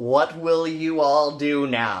combat. What will you all do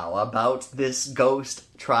now about this ghost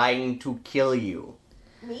trying to kill you?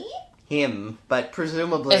 Me? Him, but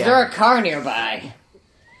presumably... is there a car nearby?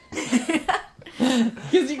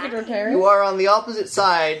 Because you could repair it. You are on the opposite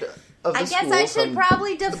side of the I school guess I should from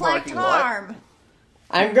probably deflect parking lot. harm.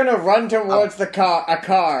 I'm gonna run towards the car. A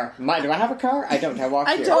car. Do I have a car? I don't. I walked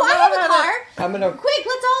I here. don't. Oh, I have a car. I'm gonna. Quick,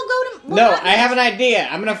 let's all go to... No, I have an idea.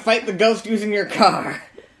 I'm gonna fight the ghost using your car.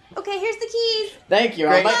 Okay, here's the keys. Thank you.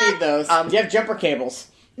 I Great. might need those. Do you have jumper cables?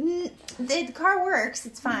 The car works.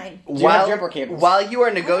 It's fine. Do you have jumper cables? While you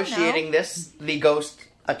are negotiating this, the ghost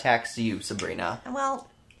attacks you, Sabrina. Well,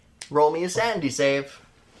 Roll me a sanity save.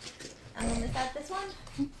 is that this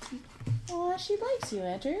one? Well, she likes you,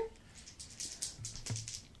 Andrew.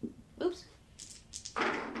 Oops. I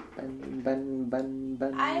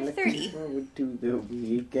have 30. Forward to the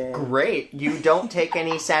weekend. Great. You don't take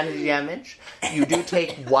any sanity damage. You do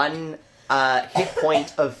take 1 hit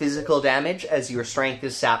point of physical damage as your strength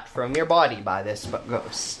is sapped from your body by this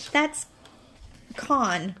ghost. That's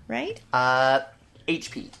con, right?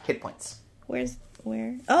 HP, hit points.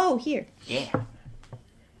 Where? Oh, here. Yeah.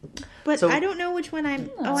 But So- I don't know which one I'm...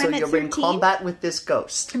 Oh, So I'm at you're 13? in combat with this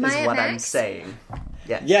ghost, Am is I at what I'm max? saying.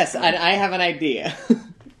 Yes. Yes, and I have an idea.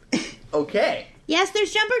 Okay. Yes,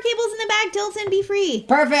 there's jumper cables in the back. Dilton, be free.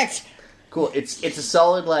 Perfect. Cool. It's a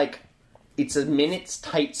solid, it's a minute's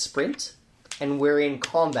tight sprint, and we're in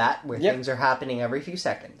combat where Yep. things are happening every few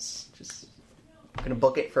seconds. Just gonna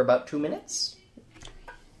book it for about 2 minutes.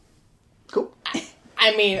 Cool.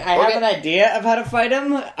 I mean, I Okay. have an idea of how to fight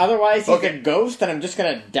him. Otherwise, he's Okay. a ghost, and I'm just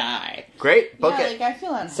gonna die. Great. Book yeah, it. like I feel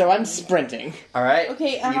unhappy. So I'm sprinting. All right.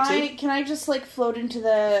 Okay, you two? can I just float into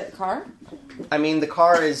the car? I mean, the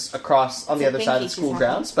car is across on the So other thank side you, of the school she's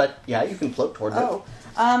grounds, but yeah, you can float towards Oh.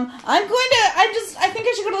 I think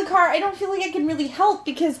I should go to the car. I don't feel like I can really help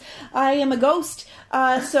because I am a ghost.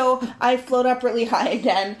 So I float up really high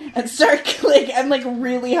again and start, I'm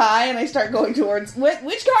really high and I start going towards, which car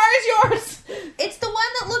is yours? It's the one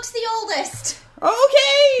that looks the oldest.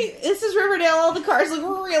 Okay, this is Riverdale. All the cars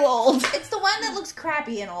look real old. It's the one that looks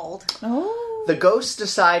crappy and old. Oh. The ghost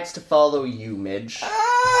decides to follow you, Midge.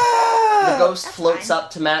 Ah! The ghost That's floats fine. up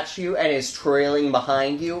to match you and is trailing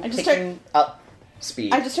behind you, I just picking up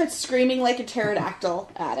speed. I just start screaming like a pterodactyl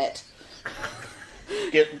at it.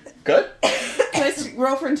 Good? Can I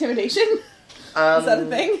roll for intimidation? Is that a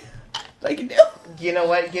thing I can do? You know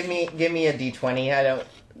what? Give me a d20. I don't...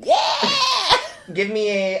 Yeah! Give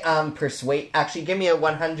me a persuade. Actually, give me a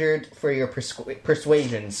 100 for your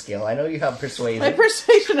persuasion skill. I know you have persuasion. My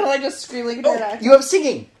persuasion, I just scream like a pterodactyl. You have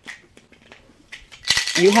singing.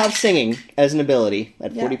 You have singing as an ability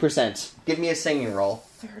at Yeah. 40%. Give me a singing roll.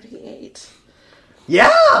 38.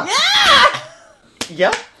 Yeah. Yeah!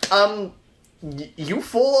 Yep. You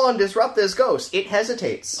full on disrupt this ghost. It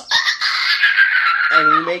hesitates, and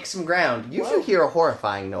you make some ground. You should hear a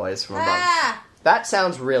horrifying noise from above. Ah! That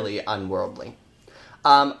sounds really unworldly.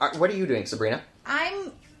 What are you doing, Sabrina?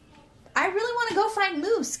 I really want to go find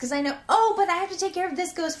Moose, because I know... Oh, but I have to take care of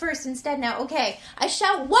this ghost first instead now. Okay. I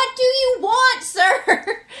shout, "What do you want, sir?"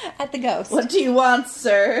 at the ghost. What do you want,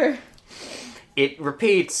 sir? It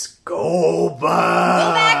repeats, "Go back."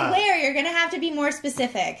 Go back where? You're going to have to be more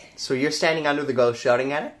specific. So you're standing under the ghost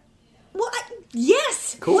shouting at it? Well,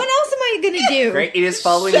 yes! Cool. What else am I going to do? Great. It is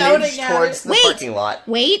following Shouting Midge at towards it. the parking lot.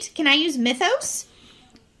 Wait, can I use Mythos?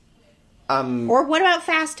 Or what about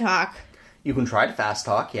Fast Talk? You can try to fast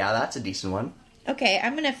talk. Yeah, that's a decent one. Okay,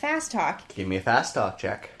 I'm going to Fast Talk. Give me a fast talk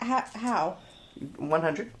check. How?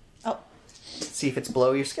 100. Oh, See if it's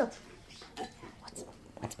below your skill.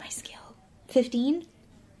 what's my skill? 15%?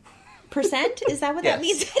 Is that what Yes. that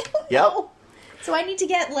means? I don't Yep. know. So I need to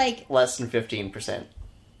get, Less than 15%.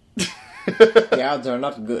 The odds are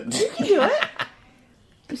not good. You can do it.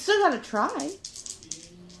 You still gotta try.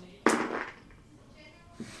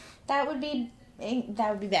 That would be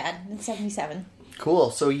bad. It's 77.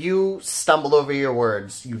 Cool. So you stumble over your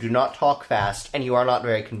words. You do not talk fast, and you are not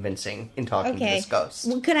very convincing in talking to Okay. this ghost.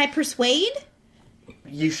 Well, could I persuade?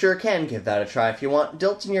 You sure can give that a try if you want.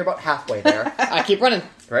 Dilton, you're about halfway there. I keep running.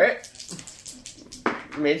 Right?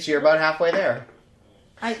 Midge, you're about halfway there.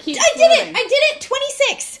 I did I did it!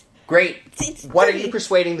 26! Great. It's What are great. you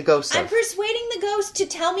persuading the ghost I'm of? persuading the ghost to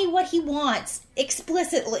tell me what he wants,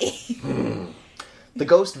 explicitly. The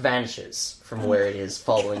ghost vanishes from where it is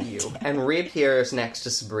following you and reappears next to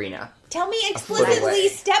Sabrina. Tell me away. explicitly,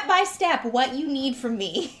 step by step, what you need from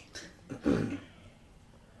me.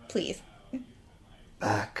 Please.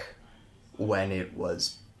 Back when it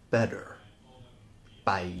was better.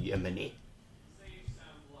 By Yemeni.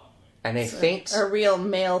 And a faint A real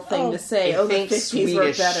male thing to say. a Oh, the faint 50s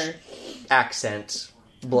were Swedish better. accent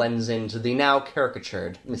blends into the now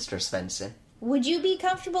caricatured Mr. Svensson. Would you be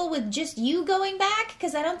comfortable with just you going back?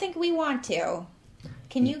 Because I don't think we want to.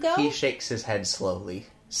 Can you go? He shakes his head slowly,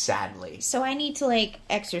 sadly, So I need to,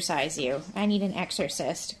 exercise you. I need an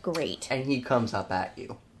exorcist. Great. and he comes up at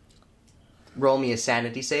you. Roll me a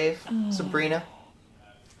sanity save, Sabrina.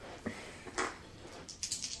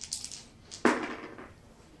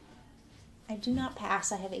 I do not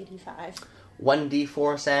pass. I have 85.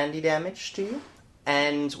 1d4 sanity damage to you,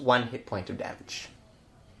 and 1 hit point of damage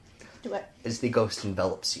as the ghost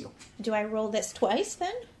envelops you. Do I roll this twice,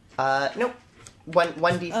 then? Nope.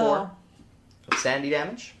 1d4 Oh. of sanity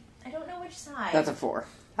damage. I don't know which side. That's a 4.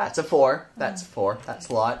 That's a 4. That's a 4. That's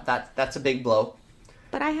a lot. That's a big blow.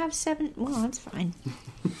 But I have 7... Well, that's fine.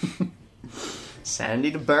 Sanity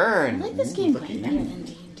to burn. I like this game way better than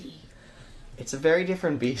D&D. It's a very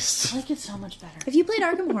different beast. I like it so much better. Have you played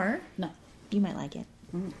Arkham Horror? No. You might like it.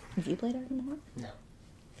 Have you played Arkham Horror? No.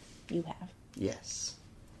 You have. Yes.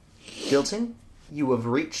 Dilton, you have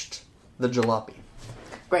reached the jalopy.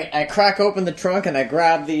 Great. I crack open the trunk and I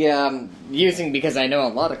grab the, using, because I know a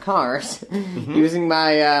lot of cars, using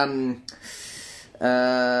my,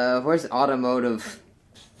 where's automotive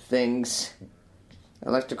things?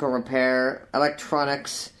 Electrical repair,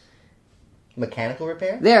 electronics. Mechanical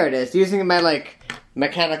repair? There it is. Using my,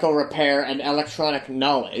 mechanical repair and electronic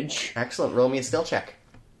knowledge. Excellent. Roll me a skill check.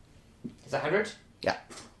 Is that 100? Yeah.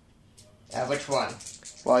 Which one?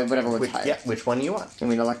 Well, whatever was higher. Yeah, which one do you want? I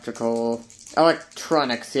mean,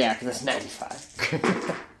 electronics, yeah, because it's 95. Can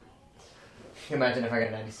you imagine if I got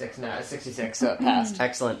a 96? No, it's 66, so it passed.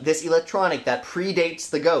 Excellent. This electronic that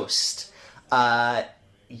predates the ghost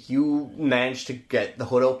you manage to get the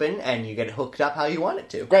hood open, and you get it hooked up how you want it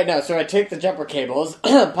to. Right now, so I take the jumper cables,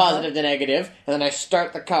 positive to negative, and then I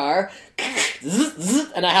start the car,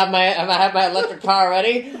 and I have my electric power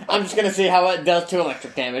ready. I'm just gonna see how it does to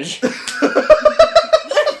electric damage.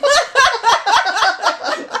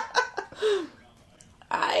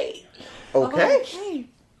 Okay.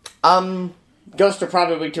 Ghosts are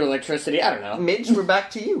probably to electricity. I don't know. Midge, we're back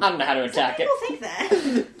to you. I don't know how to attack it. People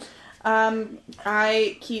think that.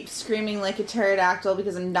 I keep screaming like a pterodactyl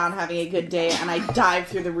because I'm not having a good day, and I dive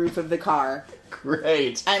through the roof of the car.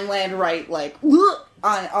 Great. And land right, like,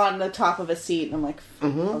 on the top of a seat, and I'm like,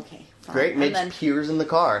 okay, fine. Great, Midge peers in the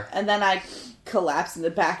car. And then I collapse in the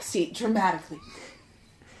back seat dramatically.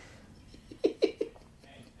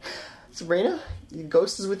 Sabrina,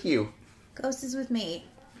 Ghost is with you. Ghost is with me.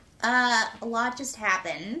 A lot just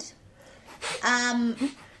happened. I'm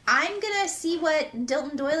gonna see what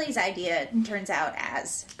Dilton Doyley's idea turns out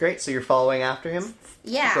as. Great, so you're following after him?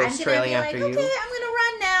 Yeah, Ghost I'm gonna trailing be like, after you. okay, I'm gonna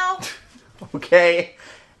run now. Okay.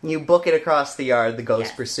 You book it across the yard, the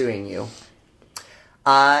ghost pursuing you.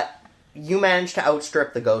 You manage to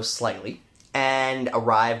outstrip the ghost slightly, and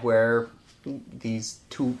arrive where these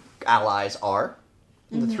two allies are.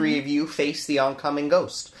 The three of you face the oncoming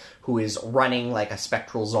ghost, who is running like a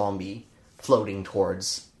spectral zombie, floating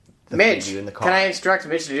towards the Midge, three of you in the car. can I instruct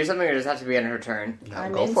Midge to do something, or does it have to be on her turn? No,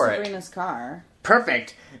 I'm go in for Sabrina's car.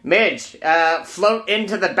 Perfect. Midge, float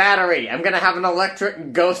into the battery. I'm gonna have an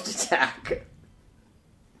electric ghost attack.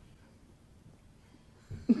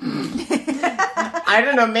 I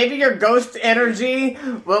don't know, maybe your ghost energy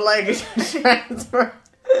will, like, transfer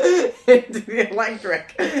into the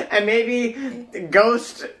electric. And maybe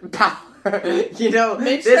ghost power, you know...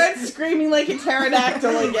 Midge starts screaming like a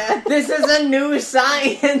pterodactyl again. This is a new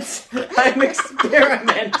science. I'm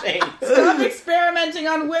experimenting. Stop experimenting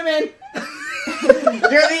on women.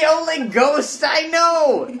 You're the only ghost I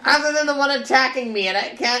know, other than the one attacking me, and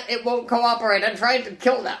it won't cooperate. I'm trying to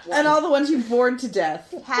kill that one. And all the ones you bored to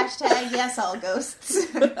death. Hashtag yes, all ghosts.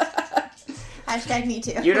 Hashtag me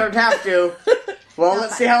too. You don't have to. Well,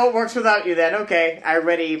 let's see how it works without you then. Okay, I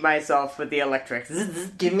ready myself with the electric.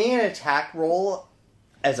 Give me an attack roll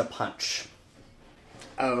as a punch.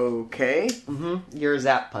 Okay. You're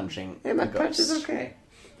zap punching. Yeah, my the punch is ghost. okay.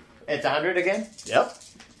 It's 100 again? Yep.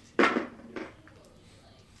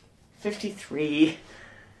 53.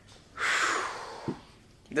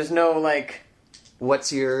 There's no, like...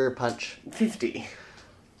 What's your punch? 50.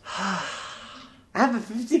 I have a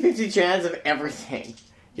 50-50 chance of everything.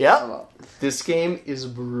 Yep. This game is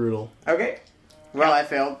brutal. Okay. Well, I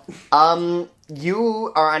failed.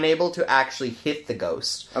 You are unable to actually hit the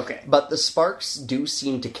ghost. Okay. But the sparks do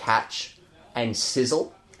seem to catch and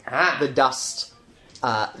sizzle the dust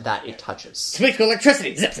that it touches. Switch to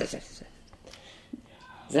electricity! Zip, zip, zip, zip.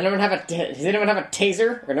 Does anyone have a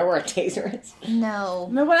taser? Or know where a taser is? No.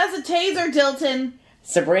 No one has a taser, Dilton.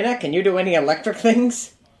 Sabrina, can you do any electric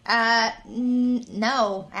things?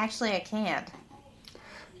 No. Actually, I can't.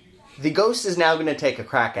 The ghost is now going to take a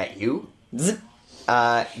crack at you. Zip.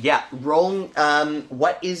 Yeah. Roll.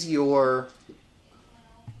 What is your?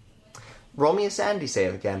 Roll me a sanity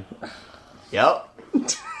save again. Yep.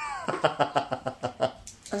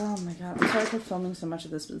 Oh my god, I'm sorry for filming so much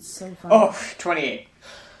of this, but it's so fun. Oh, 28.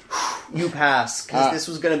 You pass, because this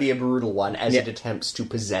was going to be a brutal one as it attempts to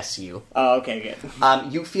possess you. Oh, okay, good.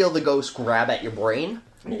 You feel the ghost grab at your brain,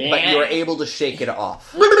 but you're able to shake it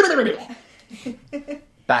off.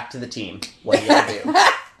 Back to the team. What do you gotta do?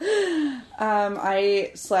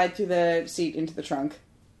 I slide through the seat into the trunk.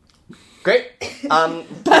 Great.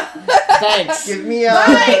 Thanks. Give me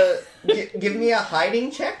a give me a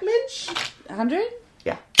hiding check, Midge. 100?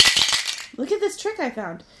 Yeah. Look at this trick I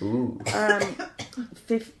found. Ooh.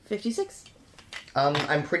 56?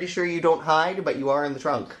 I'm pretty sure you don't hide, but you are in the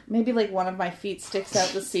trunk. Maybe like one of my feet sticks out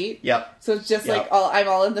the seat. Yep. So it's just Yep. like I'm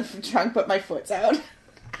all in the trunk, but my foot's out.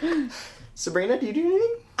 Sabrina, do you do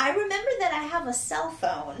anything? I remember that I have a cell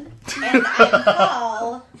phone, and I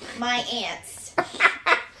call my aunts.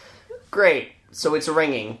 Great. So it's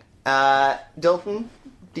ringing. Dilton,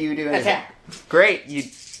 do you do anything? Attack. Great. You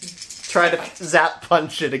try to zap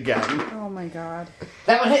punch it again. Oh my god.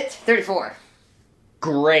 That one hit. 34.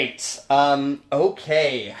 Great.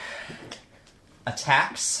 Okay.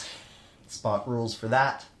 Attacks. Spot rules for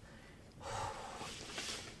that.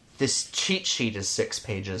 This cheat sheet is 6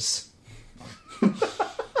 pages.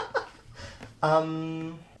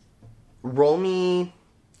 Roll me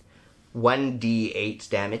 1d8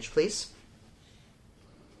 damage, please.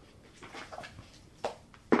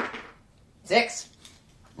 6.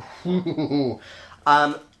 An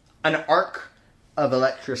arc of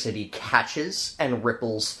electricity catches and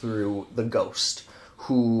ripples through the ghost,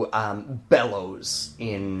 who bellows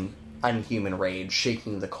in unhuman rage,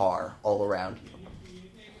 shaking the car all around you.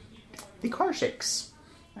 The car shakes.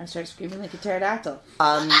 I start screaming like a pterodactyl.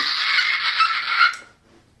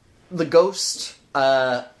 The ghost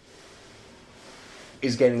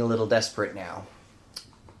is getting a little desperate now.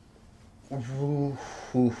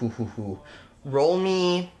 Roll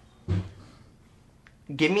me...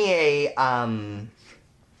 Give me a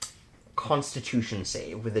Constitution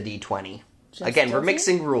save with a D20. Again, we're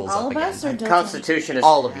mixing rules all up of us again. or Constitution is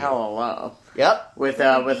all of you. hella low. Yep. With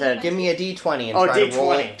a Give me a D20 and try D20. to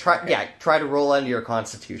roll it. Try to roll under your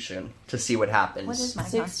Constitution to see what happens. What is my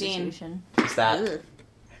 16. Constitution? Is that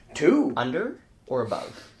 2 under or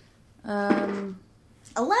above? 11.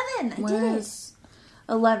 I did it. Was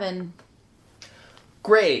 11.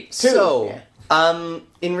 Great. 2. So,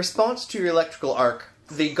 in response to your electrical arc,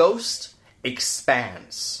 the ghost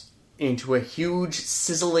expands into a huge,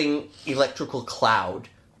 sizzling electrical cloud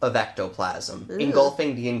of ectoplasm,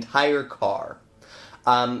 engulfing the entire car.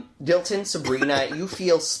 Dilton, Sabrina, you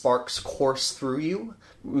feel sparks course through you,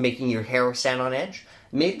 making your hair stand on edge.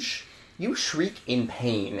 Midge, you shriek in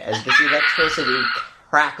pain as this electricity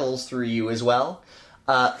crackles through you as well.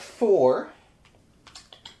 For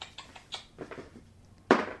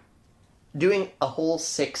doing a whole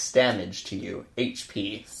 6 damage to you,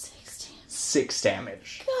 HP. 6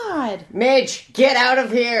 damage. God. Midge, get out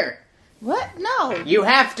of here! What? No. You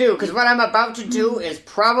have to, because what I'm about to do is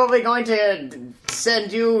probably going to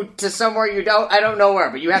send you to somewhere I don't know where,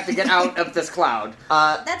 but you have to get out of this cloud.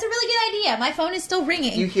 That's a really good idea. My phone is still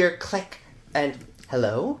ringing. You hear click and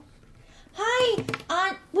hello? Hi,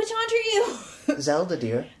 Aunt. Which aunt are you? Zelda,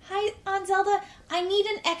 dear. Hi, Aunt Zelda. I need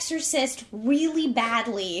an exorcist really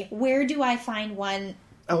badly. Where do I find one?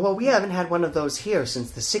 Oh, well, we haven't had one of those here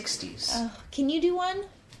since the 60s. Can you do one?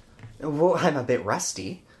 Well, I'm a bit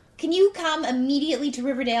rusty. Can you come immediately to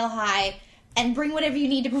Riverdale High and bring whatever you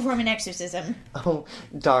need to perform an exorcism? Oh,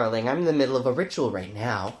 darling, I'm in the middle of a ritual right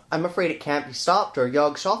now. I'm afraid it can't be stopped or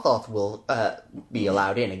Yog Sothoth will be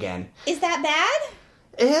allowed in again. Is that bad?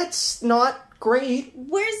 It's not great.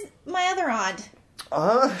 Where's my other aunt?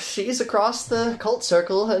 She's across the cult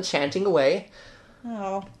circle chanting away.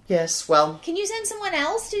 Oh. Yes, well... Can you send someone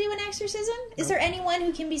else to do an exorcism? Is there anyone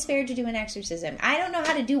who can be spared to do an exorcism? I don't know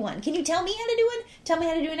how to do one. Can you tell me how to do one? Tell me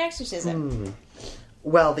how to do an exorcism.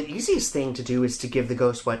 Well, the easiest thing to do is to give the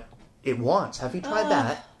ghost what it wants. Have you tried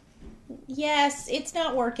that? Yes, it's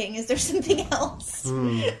not working. Is there something else?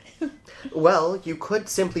 Well, you could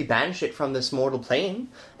simply banish it from this mortal plane.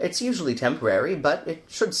 It's usually temporary, but it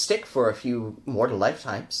should stick for a few mortal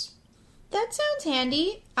lifetimes. That sounds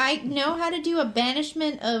handy. I know how to do a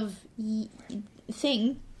banishment of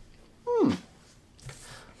thing.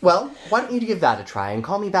 Well, why don't you give that a try and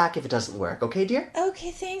call me back if it doesn't work, okay, dear?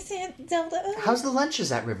 Okay, thanks, Aunt Zelda. How's the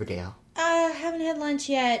lunches at Riverdale? Haven't had lunch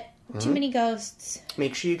yet. Too many ghosts.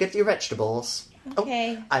 Make sure you get your vegetables.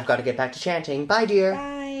 Okay. Oh, I've got to get back to chanting. Bye, dear.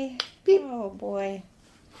 Bye. Beep. Oh, boy.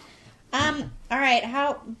 Alright,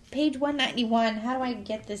 page 191, how do I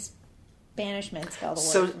get this banishment spell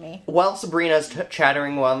to work for me? While Sabrina's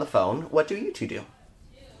chattering on the phone, what do you two do?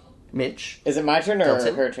 Midge? Is it my turn or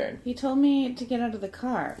Dilton? her turn? He told me to get out of the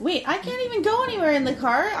car. Wait, I can't even go anywhere in the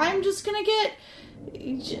car. I'm just gonna get...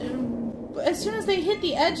 As soon as they hit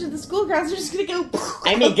the edge of the school grounds, they're just gonna go...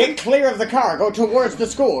 I mean, get clear of the car. Go towards the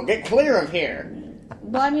school. Get clear of here.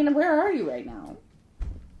 Well, I mean, where are you right now?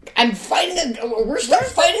 I'm fighting We're still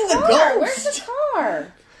fighting the ghost. Where's the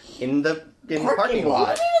car? In the parking lot. lot.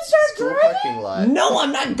 You didn't even start School driving? parking lot. No,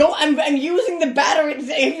 I'm not going. I'm using the battery. If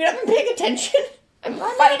you haven't been paying attention, I'm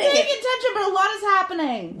not fighting paying it. attention, but a lot is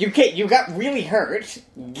happening. You got really hurt.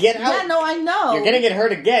 Get out. Yeah, no, I know. You're gonna get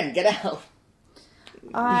hurt again. Get out.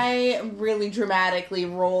 I really dramatically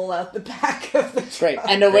roll out the back of the truck. Great.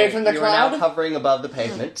 And away from the You are now cloud. hovering above the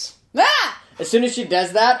pavement. Ah! As soon as she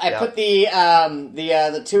does that, I Yeah. put the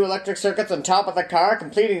 2 electric circuits on top of the car,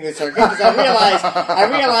 completing the circuit, because I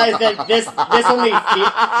realized that this only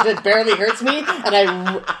that barely hurts me, and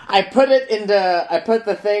I put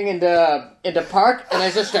the thing into park, and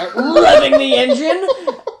I just start revving the engine,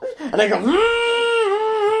 and I go,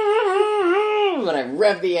 and I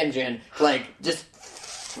rev the engine, like just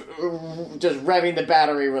revving the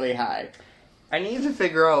battery really high. I need to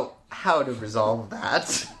figure out how to resolve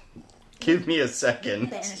that. Give me a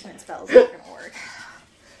second. Banishment spell's not gonna work.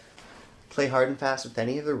 Play hard and fast with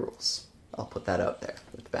any of the rules. I'll put that out there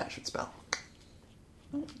with the banishment spell.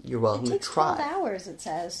 You're welcome It to takes 12 try. hours, it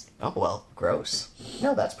says. Oh, well, gross.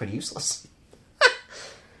 No, that's pretty useless.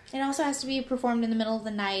 It also has to be performed in the middle of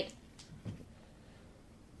the night.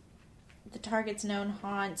 the target's known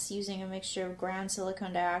haunts using a mixture of ground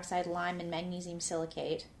silicon dioxide, lime, and magnesium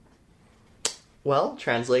silicate. Well,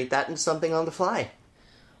 translate that into something on the fly.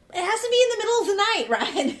 It has to be in the middle of the night,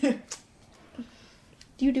 Ryan.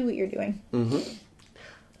 You do what you're doing.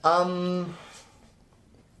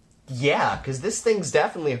 Yeah, because this thing's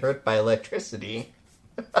definitely hurt by electricity.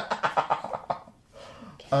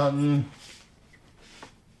 I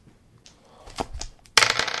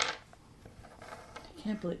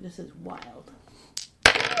can't believe this is wild.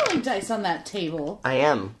 You're rolling dice on that table. I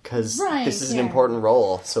am, because Ryan this is an can't. important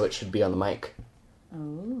role, so it should be on the mic.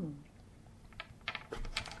 Oh.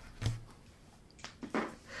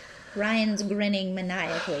 Ryan's grinning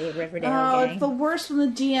maniacally at Riverdale Oh, gang. it's the worst when the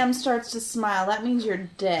DM starts to smile. That means you're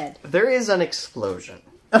dead. There is an explosion.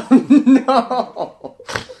 No!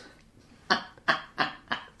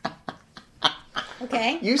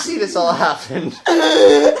 Okay. You see this all happen,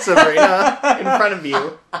 Sabrina, in front of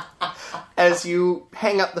you, as you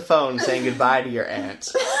hang up the phone saying goodbye to your aunt.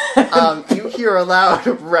 You hear a loud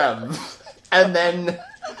rev, and then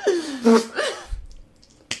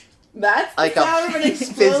That's like the sound of an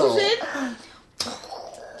fizzle. explosion?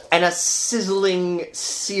 And a sizzling,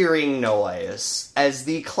 searing noise as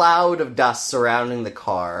the cloud of dust surrounding the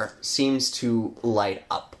car seems to light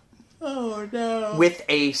up. Oh, no. With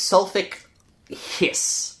a sulfic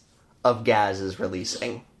hiss of gases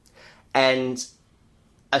releasing. And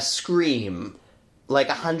a scream, like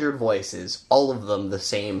 100 voices, all of them the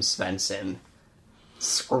same Svensson,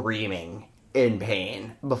 screaming in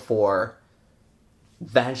pain before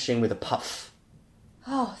vanishing with a puff.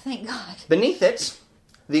 Oh, thank God. Beneath it,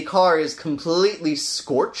 the car is completely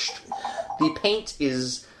scorched. The paint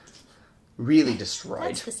is really destroyed.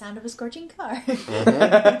 That's the sound of a scorching car.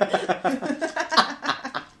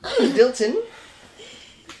 Dilton,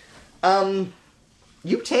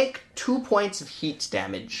 you take 2 points of heat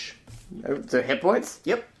damage. So hit points?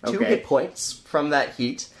 Yep, 2 Okay. hit points from that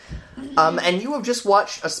heat. And you have just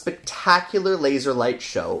watched a spectacular laser light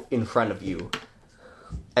show in front of you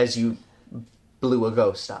as you blew a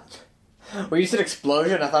ghost up. When you said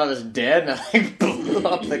explosion, I thought I was dead, and I blew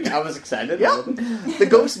up. I was excited. Yep, the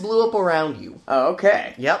ghost blew up around you. Oh,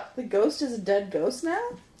 okay. Yep, The ghost is a dead ghost now?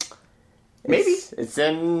 maybe. It's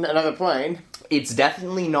in another plane. It's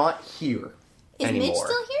definitely not here Is anymore. Midge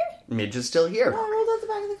still here? Midge is still here. Oh, I rolled out the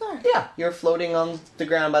back of the car. Yeah, you're floating on the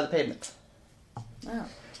ground by the pavement. Wow.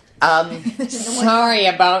 Sorry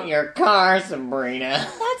about your car, Sabrina.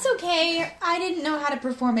 That's okay. I didn't know how to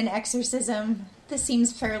perform an exorcism. This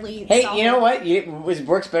seems fairly Hey, solid. you know what? It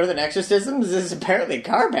works better than exorcisms. This is apparently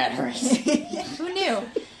car batteries. Who knew?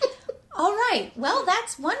 All right. Well,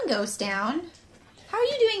 that's one ghost down. How are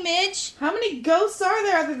you doing, Midge? How many ghosts are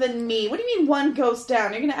there other than me? What do you mean one ghost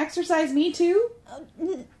down? You're going to exorcise me too?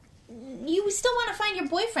 You still want to find your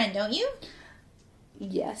boyfriend, don't you?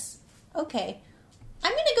 Yes. Okay.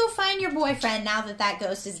 I'm going to go find your boyfriend now that that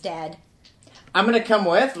ghost is dead. I'm gonna come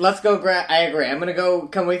with. Let's go grab. I agree. I'm gonna go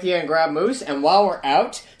come with you and grab Moose. And while we're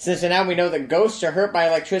out, since now we know that ghosts are hurt by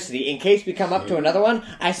electricity, in case we come up to another one,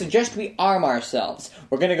 I suggest we arm ourselves.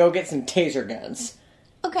 We're gonna go get some taser guns.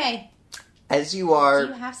 Okay. As you are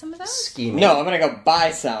Do you have some of those? scheming. No, I'm gonna go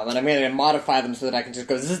buy some, and I'm gonna modify them so that I can just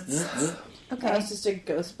go zzz, zzz, zzz. That Okay. was just a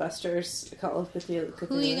Ghostbusters Call of Cthulhu.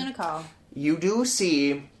 Who are you going to call? You do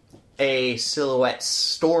see a silhouette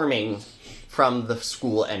storming from the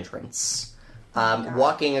school entrance.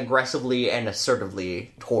 Walking aggressively and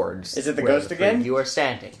assertively towards... Is it the where ghost the three again? of you are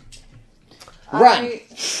standing. Run!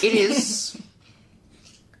 It is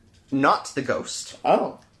not the ghost,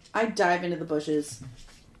 Oh. I dive into the bushes.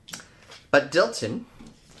 but Dilton,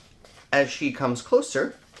 as she comes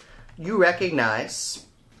closer, you recognize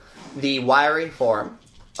the wiry form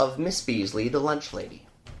of Miss Beasley, the lunch lady.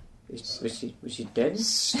 Was she dead?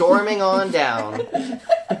 Storming on down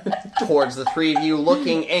towards the three of you,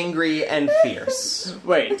 looking angry and fierce.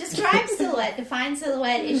 Wait. Describe silhouette. Define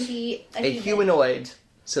silhouette. Is she A humanoid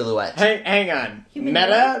silhouette. Hang on. Human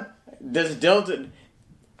Meta? Does Dilton...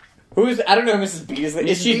 I don't know Mrs. Beasley.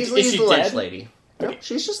 Miss Beasley is she the lunch dead? lady. No,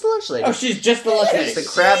 she's just the lunch lady. Oh, she's just the lunch lady. She's the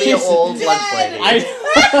crabby She's old dead. lunch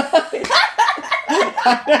lady.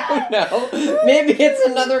 I don't know. Maybe it's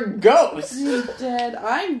another ghost. You're dead.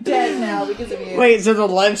 I'm dead now because of you. Wait, so the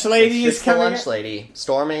lunch lady It's is just the coming? lunch lady,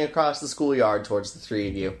 storming across the schoolyard towards the three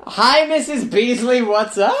of you. Hi, Mrs. Beasley,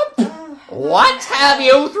 what's up? What have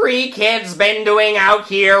you three kids been doing out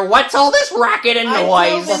here? What's all this racket and I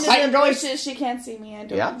noise? dove into fighting the ghosts. bushes. She can't see me. I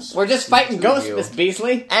don't. Yep. We're just fighting Two of ghosts, you. Miss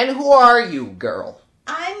Beasley. And who are you, girl?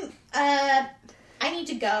 I need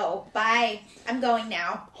to go. Bye. I'm going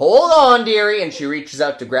now. Hold on, dearie. And she reaches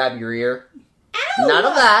out to grab your ear. Ow! None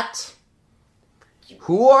of that.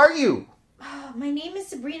 Who are you? Oh, my name is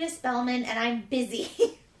Sabrina Spellman, and I'm busy.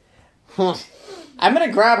 I'm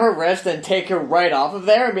gonna grab her wrist and take her right off of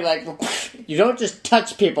there and be like, you don't just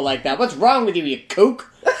touch people like that. What's wrong with you, you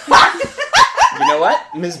kook? You know what?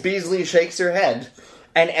 Ms. Beasley shakes her head.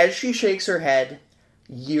 And as she shakes her head,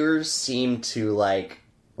 years seem to, like,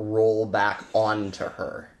 roll back onto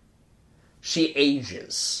her. She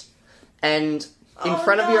ages. And in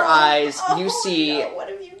front of your eyes, you see What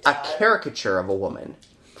have you a done? caricature of a woman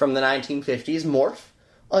from the 1950s morph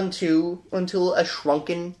until a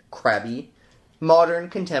shrunken, crabby, modern,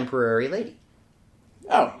 contemporary lady.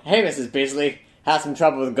 Oh, hey, Mrs. Beasley. Had some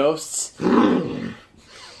trouble with ghosts? You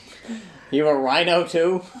a rhino,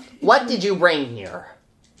 too? What did you bring here?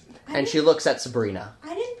 And she looks at Sabrina.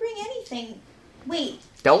 I didn't bring anything. Wait.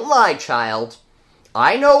 Don't lie, child.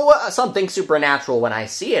 I know something supernatural when I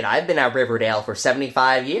see it. I've been at Riverdale for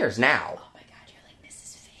 75 years now. Oh my god, you're like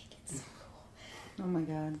Mrs. Fig. It's so cool. Oh my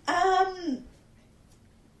god.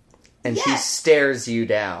 And she Yes. stares you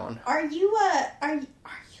down. Are you a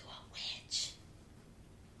witch?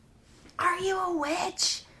 Are you a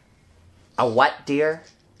witch? A what, dear?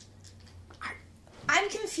 I'm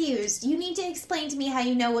confused. You need to explain to me how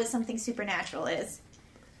you know what something supernatural is.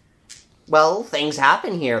 Well, things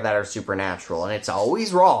happen here that are supernatural, and it's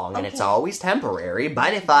always wrong, and it's Okay. always temporary,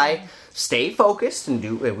 but if I stay focused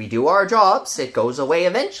and we do our jobs, it goes away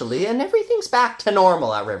eventually, and everything's back to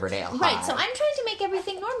normal at Riverdale High. Right, so I'm trying to make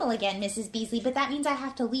everything normal again, Mrs. Beasley, but that means I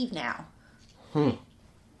have to leave now.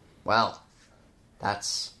 Well,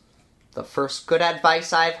 that's the first good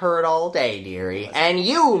advice I've heard all day, dearie. And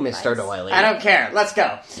you, Mr. Doily. I don't care. Let's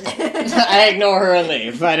go. I ignore her and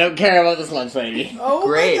leave. I don't care about this lunch lady. Oh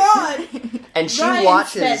Great. my god! And she Ryan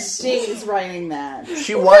watches... spent days writing that.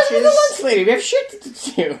 She Where's the watches... lunch lady? We have shit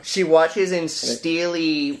to do. She watches in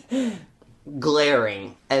steely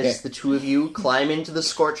glaring as the two of you climb into the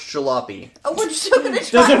scorched jalopy. Oh, we're still gonna Does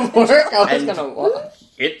try. it work? I was And- gonna watch.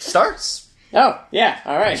 It starts. Oh, yeah,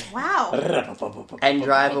 alright. Wow. And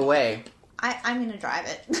drive away. I'm gonna drive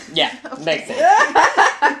it. Yeah, makes sense.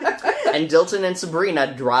 And Dilton and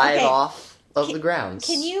Sabrina drive Okay. off of the grounds.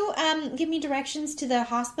 Can you give me directions to the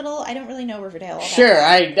hospital? I don't really know Riverdale all that Sure,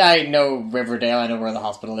 well. I know Riverdale. I know where the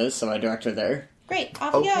hospital is, so I direct her there. Great,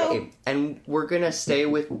 off we go. Okay, and we're gonna stay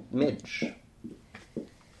with Midge.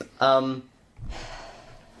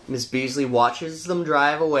 Miss Beasley watches them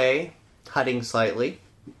drive away, cutting slightly,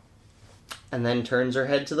 and then turns her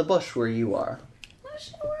head to the bush where you are. Oh,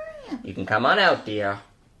 shit, where I am. You can come on out, dear.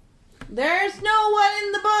 There's no one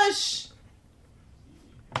in the bush!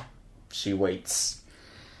 She waits.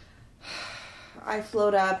 I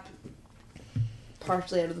float up,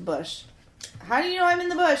 partially out of the bush. How do you know I'm in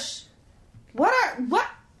the bush? What?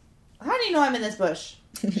 How do you know I'm in this bush?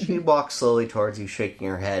 She walks slowly towards you, shaking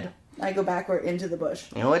her head. I go backward into the bush.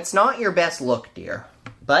 You know, it's not your best look, dear.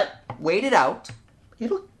 But wait it out.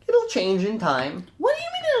 It'll change in time. What do you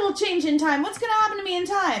mean it'll change in time? What's gonna happen to me in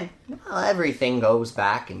time? Well, everything goes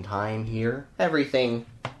back in time here. Everything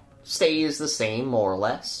stays the same, more or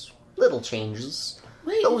less. Little changes.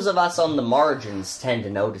 Wait, Those of us on the margins tend to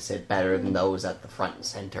notice it better than those at the front and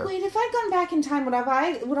center. wait, if I'd gone back in time, would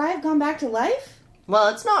I have gone back to life? Well,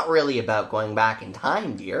 it's not really about going back in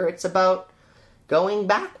time, dear. It's about going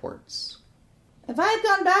backwards. If I had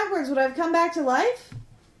gone backwards, would I have come back to life?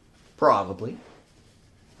 Probably.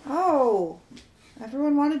 Oh.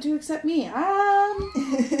 Everyone wanted to accept me.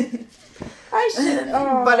 I should.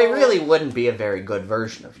 Oh. But it really wouldn't be a very good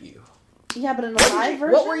version of you. Yeah, but in a live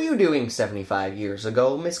version? What were you doing 75 years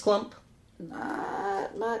ago, Miss Clump?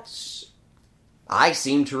 Not much. I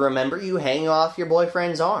seem to remember you hanging off your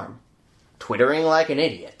boyfriend's arm, twittering like an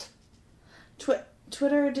idiot.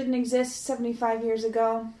 Twitter didn't exist 75 years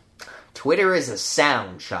ago. Twitter is a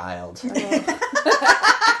sound, child.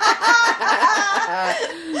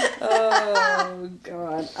 Oh,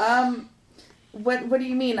 God. What do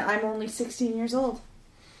you mean? I'm only 16 years old.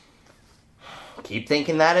 Keep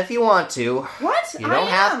thinking that if you want to. What? You don't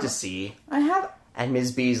have to see. I have... And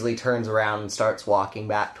Ms. Beasley turns around and starts walking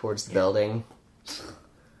back towards the building.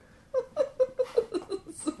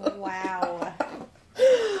 Wow.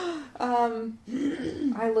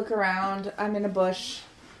 I look around. I'm in a bush.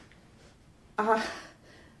 Well,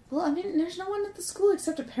 I mean, there's no one at the school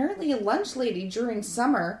except apparently a lunch lady during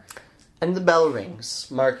summer. And the bell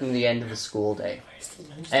rings, marking the end of the school day.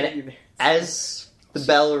 And as the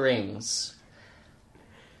bell rings,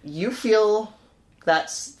 you feel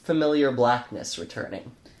that familiar blackness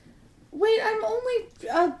returning. Wait, I'm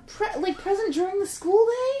only present during the school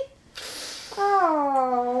day?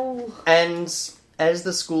 Oh. And as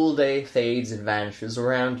the school day fades and vanishes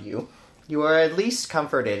around you, you are at least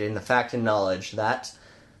comforted in the fact and knowledge that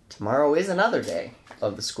Tomorrow is another day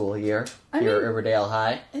of the school year here at Riverdale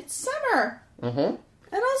High. It's summer. Mm-hmm. And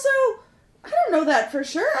also, I don't know that for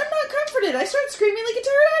sure. I'm not comforted. I start screaming like a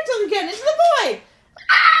pterodactyl again into the void.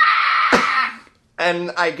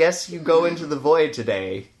 And I guess you go into the void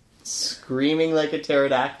today, screaming like a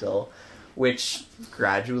pterodactyl, which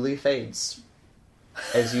gradually fades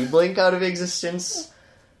as you blink out of existence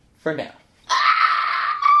for now.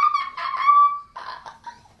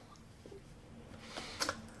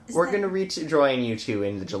 We're going to rejoin you two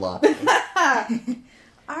in the jalopy.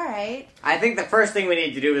 Alright. I think the first thing we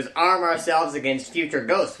need to do is arm ourselves against future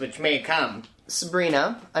ghosts, which may come.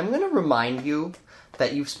 Sabrina, I'm going to remind you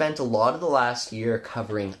that you've spent a lot of the last year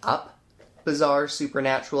covering up bizarre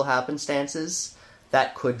supernatural happenstances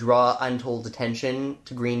that could draw untold attention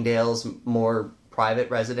to Greendale's more private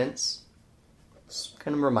residents. Just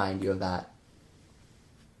going to remind you of that.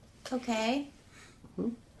 Okay.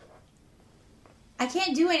 I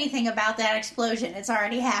can't do anything about that explosion. It's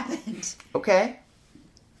already happened. Okay.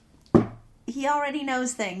 He already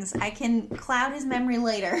knows things. I can cloud his memory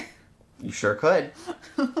later. You sure could.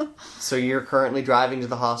 So you're currently driving to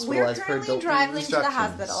the hospital We're as per currently Dilton's driving to the instructions.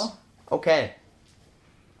 hospital. Okay.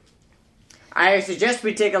 I suggest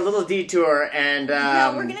we take a little detour and,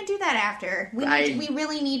 No, we're gonna do that after. We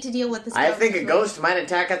really need to deal with this. I think a ghost might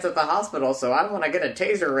attack us at the hospital, so I want to get a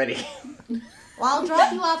taser ready. Well, I'll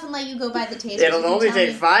drop you off and let you go by the taser. It'll only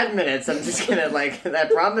take 5 minutes. I'm just gonna, I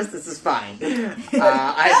promise this is fine. So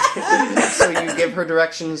you give her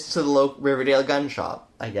directions to the local Riverdale gun shop,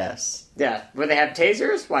 I guess. Yeah, where they have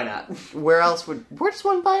tasers? Why not? Where does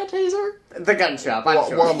one buy a taser? The gun shop, I'm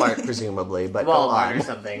sure. Walmart, presumably, but go Walmart on. or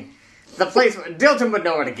something. The place, Dilton would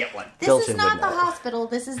know where to get one. This Dilton is not would the know. hospital.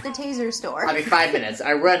 This is the taser store. I mean, 5 minutes.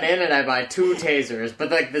 I run in and I buy 2 tasers,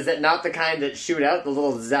 but is it not the kind that shoot out? The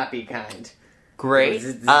little zappy kind. Great.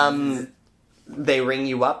 They ring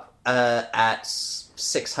you up at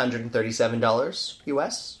 $637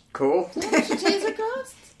 US. Cool. How much a taser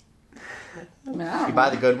costs? You buy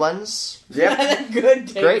the good ones. Yep. Good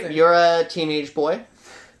taser. Great. You're a teenage boy.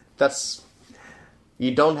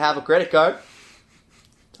 You don't have a credit card.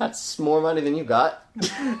 That's more money than you got.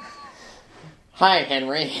 Hi,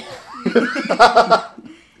 Henry.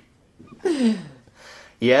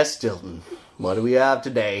 Yes, Dilton. What do we have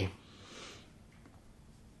today?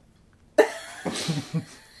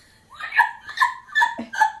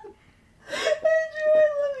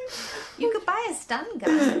 You could buy a stun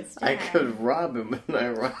gun instead. I could rob him when I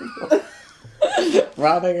run.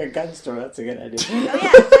 Robbing a gun store, that's a good idea. Oh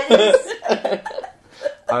yeah, that is.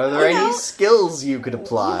 Are there any no. skills you could You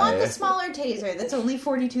apply? want the smaller taser that's only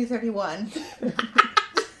 $42.31.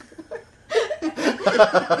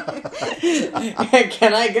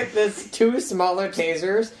 Can I get this 2 smaller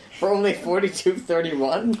tasers for only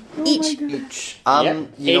 $42.31? Each. Each. Yep.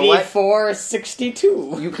 You know what?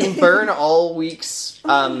 $84.62. You can burn all week's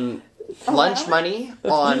lunch money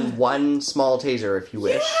on one small taser if you You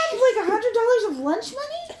wish. have like $100 of lunch money?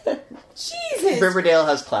 Jesus. Riverdale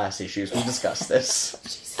has class issues. We'll discuss this.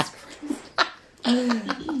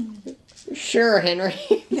 Sure, Henry.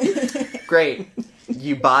 Great.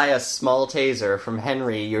 You buy a small taser from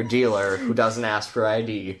Henry, your dealer, who doesn't ask for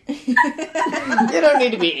ID. You don't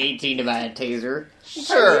need to be 18 to buy a taser.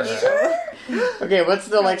 Sure. Okay, what's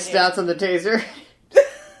the stats on the taser?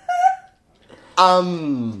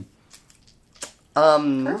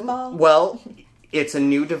 Curveball. Well, it's a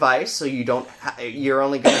new device, so you're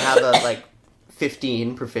only going to have a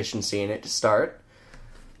 15 proficiency in it to start.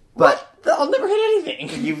 But I'll never hit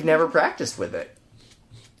anything. you've never practiced with it.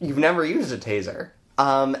 You've never used a taser.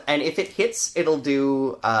 And if it hits, it'll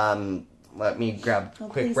do, let me grab a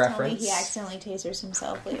quick Please reference. tell me he accidentally tasers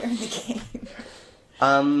himself later in the game.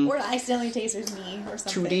 Um, Or accidentally tasers me or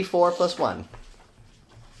something. 2d4 plus 1.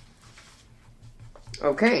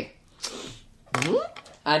 Okay.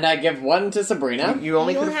 And I give 1 to Sabrina. You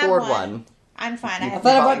only You could don't have afford one. one. I'm fine. I I have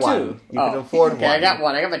thought I bought bought one. 2. You can afford okay, one. I got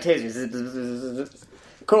 1. I got my taser. Zip, zip, zip, zip, zip.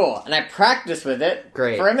 Cool. And I practiced with it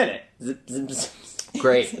Great. for a minute. Zip, zip, zip.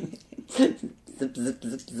 Great. Zip, zip, zip,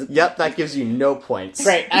 zip. Yep, that gives you no points.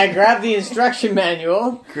 Great. I grab the instruction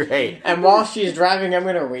manual, Great. and while she's driving, I'm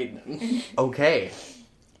going to read them. Okay.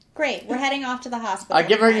 Great, we're heading off to the hospital. I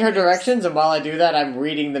give her directions, and while I do that, I'm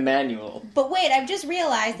reading the manual. But wait, I've just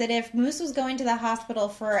realized that if Moose was going to the hospital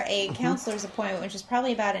for a counselor's appointment, which is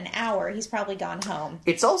probably about an hour, he's probably gone home.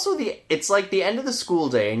 It's also it's like the end of the school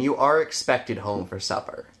day, and you are expected home for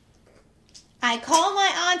supper. I call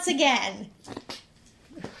my aunts again.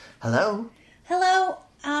 Hello? Hello,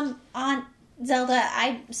 Aunt Zelda,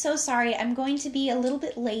 I'm so sorry. I'm going to be a little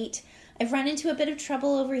bit late. I've run into a bit of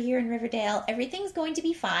trouble over here in Riverdale. Everything's going to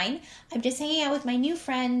be fine. I'm just hanging out with my new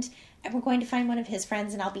friend, and we're going to find one of his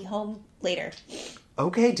friends, and I'll be home later.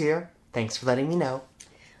 Okay, dear. Thanks for letting me know.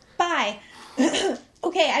 Bye.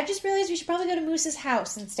 Okay, I've just realized we should probably go to Moose's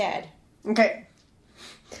house instead. Okay.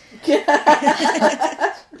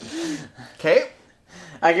 Okay.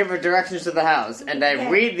 I give her directions to the house, and I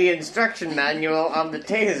read the instruction manual on the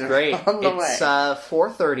taser. Great. On the way. It's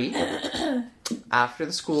 4:30 after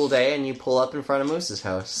the school day, and you pull up in front of Moose's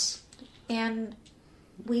house. And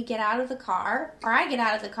we get out of the car, or I get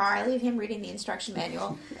out of the car. I leave him reading the instruction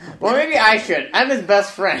manual. Well, maybe I should. I'm his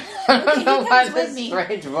best friend. I don't know why comes with this me.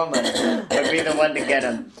 strange woman would be the one to get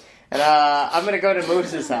him. And I'm gonna go to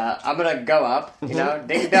Moose's house. I'm gonna go up,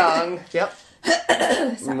 ding dong. Yep.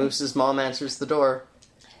 Moose's mom answers the door.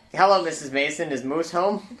 Hello, Mrs. Mason. Is Moose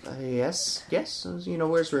home? Yes. You know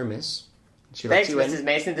where his room is. She Thanks, lets you Mrs.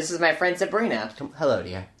 Mason. This is my friend Sabrina. Hello,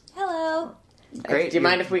 dear. Hello. Great. Do you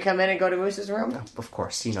mind if we come in and go to Moose's room? Oh, of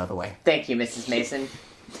course, you know the way. Thank you, Mrs. Mason.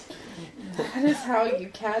 That is how you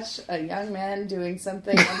catch a young man doing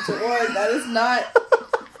something untoward. That is not...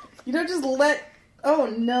 You don't just let...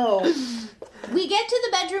 Oh, no. We get to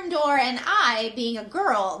the bedroom door, and I, being a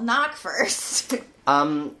girl, knock first.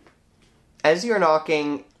 As you're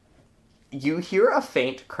knocking, you hear a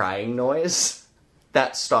faint crying noise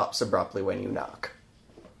that stops abruptly when you knock.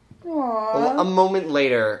 Aww. A moment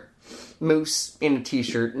later, Moose, in a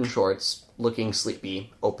t-shirt and shorts, looking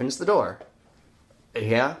sleepy, opens the door.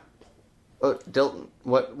 Yeah? Oh, Dilton,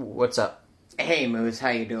 what's up? Hey, Moose. How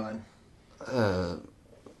you doing?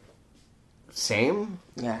 Same?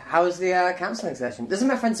 Yeah. How was the counseling session? This is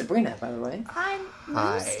my friend Sabrina, by the way. I'm Moose.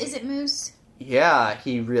 Hi. Is it Moose? Yeah,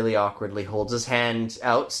 he really awkwardly holds his hand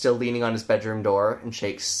out, still leaning on his bedroom door, and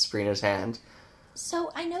shakes Sabrina's hand.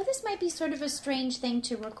 So, I know this might be sort of a strange thing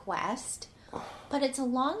to request, but it's a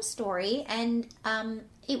long story, and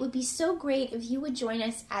it would be so great if you would join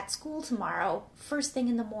us at school tomorrow, first thing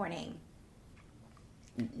in the morning.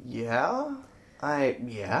 Yeah?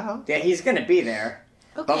 Yeah. Yeah, he's gonna be there.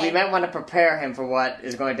 Okay. But we might want to prepare him for what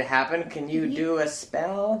is going to happen. Can you do a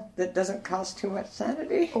spell that doesn't cost too much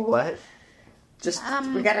sanity? What? Just,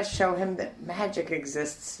 we gotta show him that magic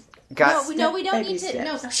exists. No, we don't need to.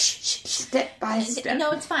 Steps. No, shh. Step by step.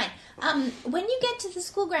 No, it's fine. When you get to the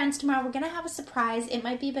school grounds tomorrow, we're gonna have a surprise. It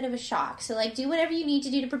might be a bit of a shock. So, do whatever you need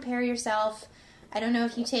to do to prepare yourself. I don't know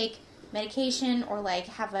if you take medication or,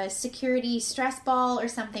 have a security stress ball or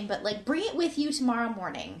something, but, bring it with you tomorrow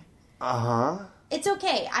morning. Uh-huh. It's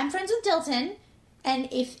okay. I'm friends with Dilton, and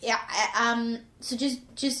so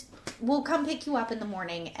just we'll come pick you up in the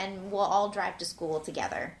morning, and we'll all drive to school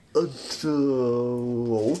together. Okay.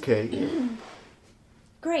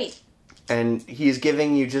 Great. And he's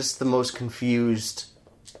giving you just the most confused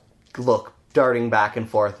look, darting back and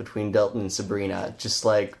forth between Dilton and Sabrina. Just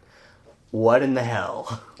what in the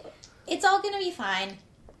hell? It's all gonna be fine.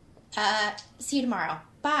 See you tomorrow.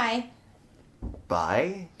 Bye.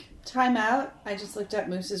 Bye? Time out. I just looked up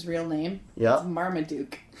Moose's real name. Yeah. It's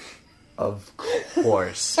Marmaduke. Of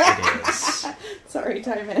course it is. Sorry,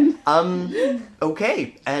 time in.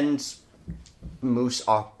 Okay. And Moose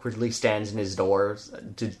awkwardly stands in his door.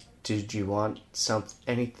 Did you want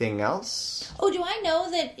anything else? Oh, do I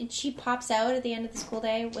know that she pops out at the end of the school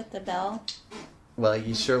day with the bell? Well,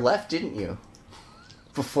 you sure left, didn't you?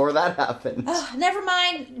 Before that happened. Never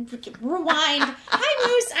mind. Rewind. Hi,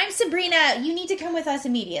 Moose. I'm Sabrina. You need to come with us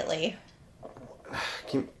immediately.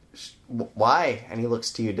 Why? And he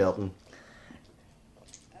looks to you, Dilton.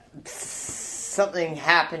 Something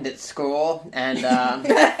happened at school, and I'm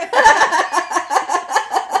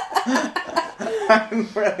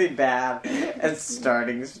really bad at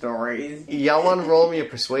starting stories. Y'all want to roll me a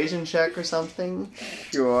persuasion check or something?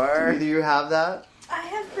 Sure. Do you have that? I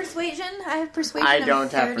have persuasion. I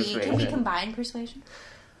don't have 30. persuasion. Can we combine persuasion?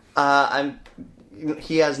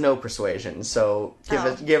 He has no persuasion, so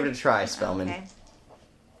give it a try, Spellman.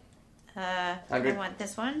 Okay. I want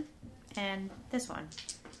this one and this one.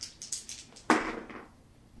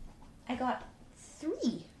 I got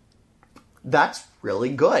 3. That's really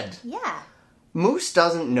good. Yeah. Moose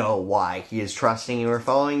doesn't know why he is trusting you or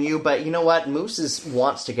following you, but you know what? Moose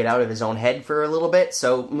wants to get out of his own head for a little bit,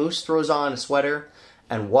 so Moose throws on a sweater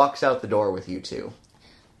and walks out the door with you two.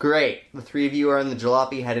 Great. The 3 of you are in the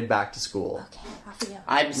jalopy headed back to school. Okay, off we go.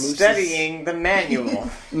 I'm studying the manual.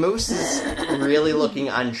 Moose is really looking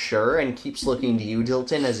unsure and keeps looking to you,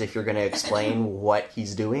 Dilton, as if you're going to explain what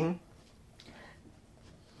he's doing.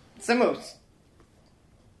 It's a moose.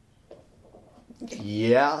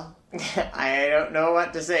 Yeah? I don't know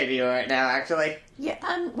what to say to you right now, actually. Yeah,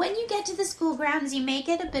 when you get to the school grounds, you make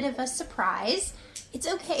it a bit of a surprise. It's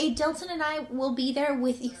okay. Dilton and I will be there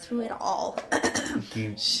with you through it all.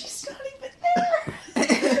 She's not even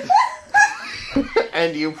there.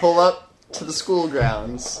 And you pull up to the school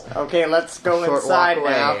grounds. Okay, let's go Short inside walk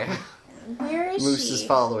away. now. Where is Moose she? is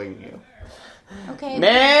following you. Okay.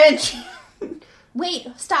 Midge! Wait,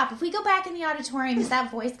 stop. If we go back in the auditorium, is that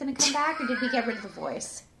voice going to come back, or did we get rid of the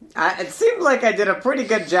voice? It seemed like I did a pretty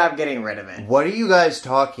good job getting rid of it. What are you guys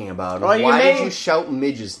talking about? Well, Why did you shout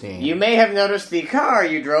Midge's name? You may have noticed the car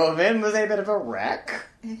you drove in was a bit of a wreck.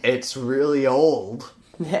 It's really old.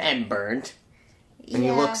 And burned. And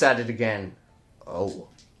he looks at it again. Oh.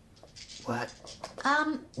 What?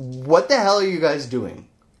 Um, What the hell are you guys doing?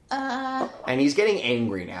 uh... And he's getting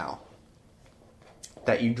angry now.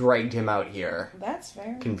 That you dragged him out here. That's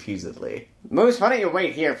fair. Confusedly. Moose, why don't you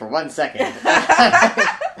wait here for 1 second?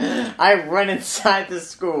 I run inside the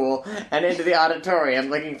school and into the auditorium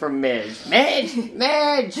looking for Midge. Midge!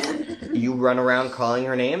 Midge! You run around calling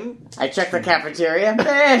her name? I check the cafeteria.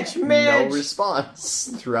 Midge! Midge! No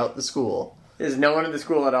response throughout the school. There's no one in the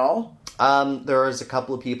school at all? There is a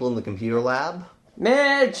couple of people in the computer lab.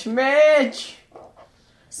 Midge! Midge!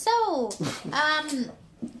 So,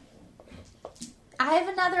 I have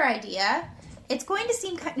another idea. It's going to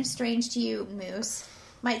seem kind of strange to you, Moose.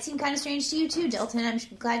 Might seem kind of strange to you too, Dilton. I'm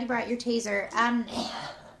glad you brought your taser.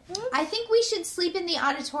 I think we should sleep in the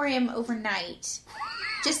auditorium overnight.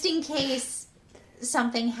 Just in case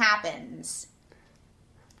something happens.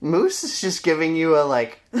 Moose is just giving you a,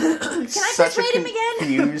 like, Can I such persuade a him again?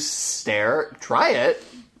 confused stare. Try it.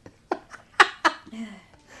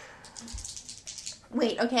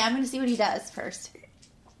 Wait, okay, I'm going to see what he does first.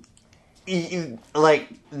 Like,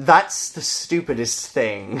 that's the stupidest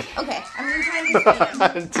thing. Okay, I'm going to try and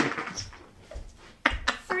persuade him.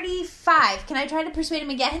 35. Can I try to persuade him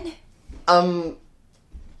again?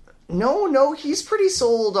 No, he's pretty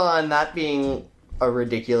sold on that being a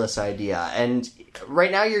ridiculous idea. And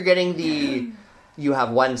right now you're getting you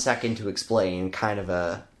have 1 second to explain kind of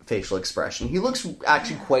a facial expression. He looks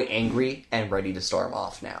actually quite angry and ready to storm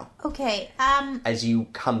off now. Okay, As you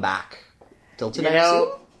come back. Dilton, You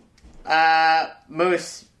know,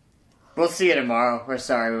 Moose, we'll see you tomorrow. We're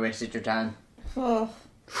sorry we wasted your time. Oh.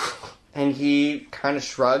 And he kind of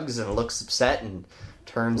shrugs and looks upset and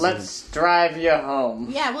turns Let's drive you home.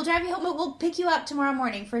 yeah, we'll drive you home. We'll pick you up tomorrow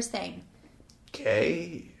morning, first thing.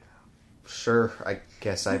 okay, sure, I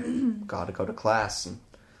guess I gotta go to class, and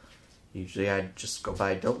usually I just go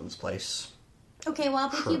by Dilton's place. Okay, well, I'll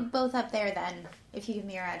pick Sure. you both up there then, if you give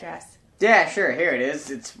me your address. Yeah, sure, here it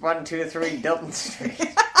is. It's 123 Dilton Street.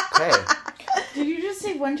 Okay, Did you just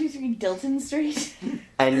say 123 Dilton Street?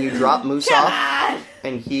 and you drop Moose off,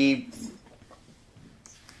 and he,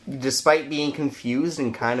 despite being confused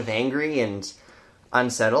and kind of angry and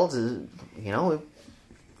unsettled,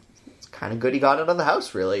 it's kind of good he got out of the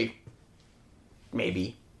house, really.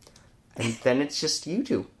 Maybe. And then it's just you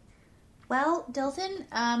two. Well,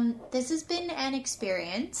 Dilton, this has been an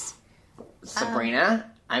experience. Sabrina,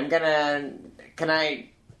 can I,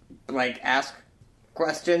 ask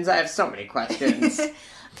questions? I have so many questions.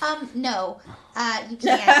 No. You can't. You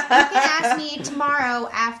can ask me tomorrow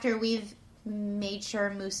after we've made sure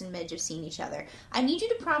Moose and Midge have seen each other. I need you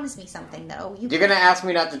to promise me something, though. You're gonna ask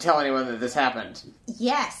me not to tell anyone that this happened.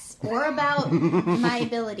 Yes, or about my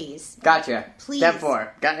abilities. Gotcha. Please. Step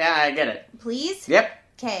 4. Yeah, I get it. Please? Yep.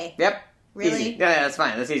 Okay. Yep. Really? Easy. Yeah, that's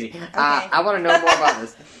fine. That's easy. I want to know more about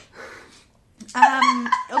this.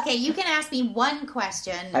 Okay, you can ask me one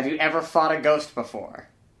question. Have you ever fought a ghost before?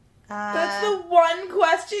 That's the one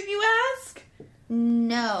question you ask?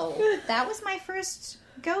 No. That was my first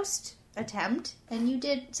ghost attempt, and you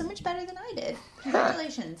did so much better than I did.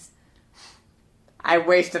 Congratulations. I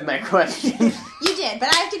wasted my question. You did, but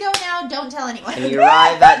I have to go now. Don't tell anyone. And you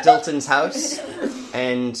arrive at Dilton's house,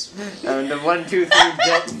 and The 123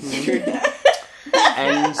 Dilton Street.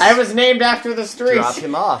 and I was named after the street. drop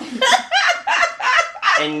him off.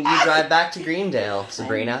 And you drive back to Greendale,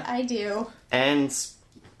 Sabrina. I do. And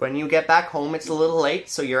when you get back home, it's a little late,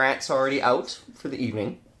 so your aunt's already out for the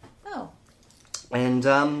evening. Oh.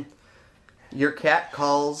 And, your cat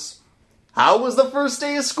calls, "How was the first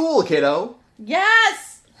day of school, kiddo?"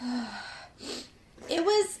 Yes!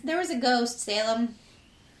 There was a ghost, Salem.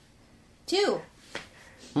 2.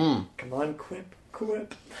 Come on, quip.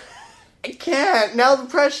 I can't. Now the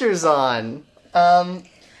pressure's on.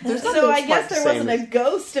 So I guess there wasn't a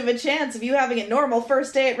ghost of a chance of you having a normal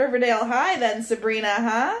first day at Riverdale High then, Sabrina,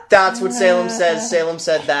 huh? That's what Salem says. Salem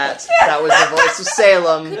said that. That was the voice of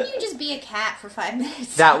Salem. Couldn't you just be a cat for 5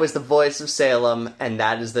 minutes? That was the voice of Salem, and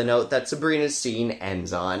that is the note that Sabrina's scene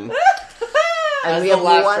ends on. And As we the have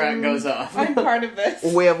laugh track goes off. I'm part of this.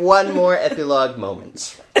 We have one more epilogue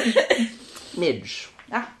moment. Midge.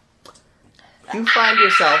 You find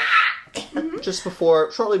yourself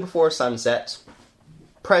shortly before sunset,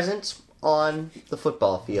 present on the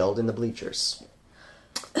football field in the bleachers,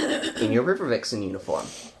 in your River Vixen uniform.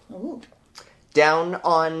 Ooh. Down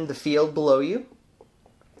on the field below you,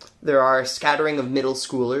 there are a scattering of middle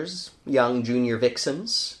schoolers, young junior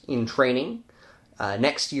vixens in training,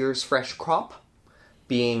 next year's fresh crop,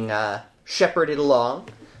 being shepherded along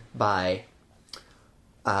by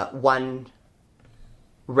one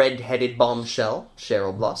red-headed bombshell,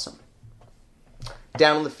 Cheryl Blossom.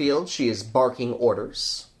 Down on the field, she is barking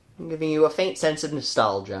orders, giving you a faint sense of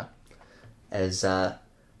nostalgia as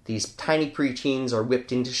these tiny preteens are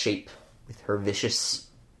whipped into shape with her vicious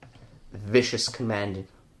command.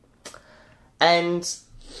 And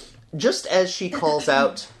just as she calls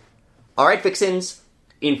out, "All right, Vixens,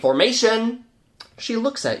 in formation," she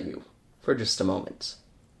looks at you for just a moment,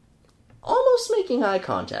 almost making eye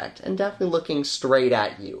contact and definitely looking straight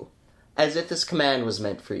at you, as if this command was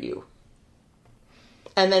meant for you.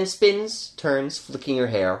 And then spins, turns, flicking her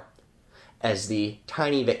hair, as the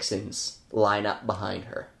tiny vixens line up behind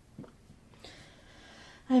her.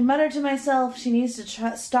 I mutter to myself, she needs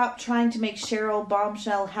to stop trying to make Cheryl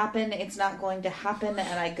Bombshell happen. It's not going to happen,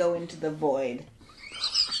 and I go into the void.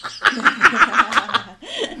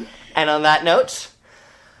 And on that note,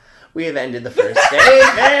 we have ended the first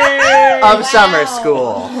day of summer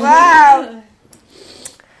school. Wow!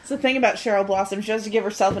 The thing about Cheryl Blossom, she has to give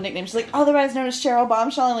herself a nickname. She's like, otherwise known as Cheryl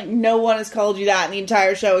Bombshell. And like, no one has called you that in the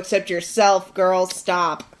entire show except yourself, girl.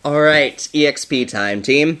 Stop. Alright, EXP time,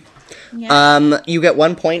 team. Yeah. You get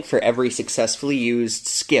 1 point for every successfully used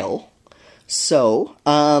skill. So,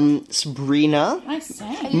 Sabrina, I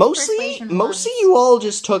say. mostly you all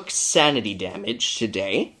just took sanity damage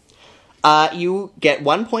today. You get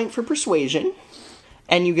 1 point for persuasion,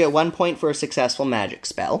 and you get 1 point for a successful magic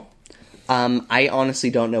spell. I honestly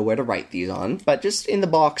don't know where to write these on, but just in the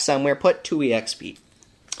box somewhere, put 2 EXP.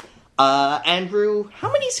 Andrew,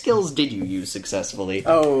 how many skills did you use successfully?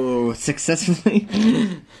 Oh, successfully?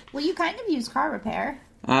 Well, you kind of used car repair.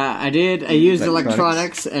 I did. I used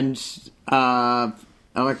Electronics. electronics and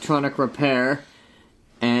electronic repair,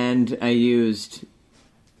 and I used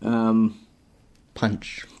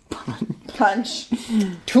Punch. 2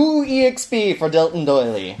 EXP for Dilton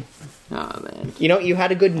Doily. Oh, man. You know, you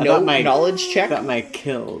had a good knowledge check. I thought my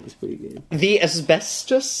kill was pretty good. The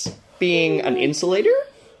asbestos being an insulator,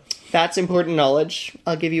 that's important knowledge.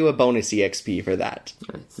 I'll give you a bonus EXP for that.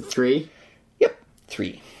 It's a 3. Yep,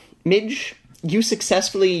 3. Midge, you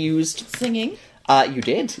successfully used... Singing. You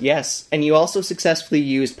did, yes. And you also successfully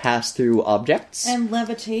used pass-through objects. And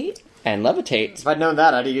levitate. And levitate. If I'd known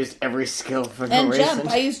that, I'd have used every skill for no And reason.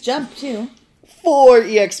 jump. I used jump, too. 4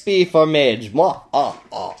 EXP for Midge.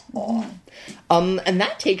 And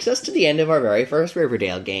that takes us to the end of our very first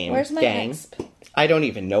Riverdale game. Where's my gang. exp? I don't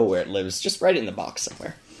even know where it lives. Just write it in the box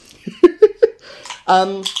somewhere.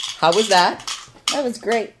 How was that? That was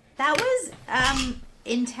great. That was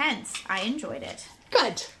intense. I enjoyed it.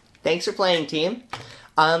 Good. Thanks for playing, team.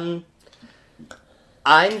 I'm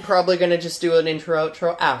probably going to just do an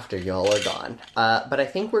intro-outro after y'all are gone. But I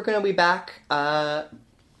think we're going to be back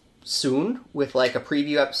soon with like a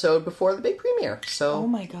preview episode before the big premiere. So, Oh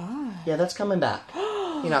my god. yeah, that's coming back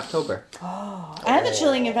in October. And the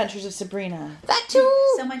Chilling Adventures of Sabrina. That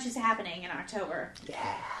too! So much is happening in October.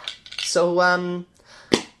 So,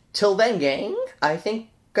 till then, gang, I think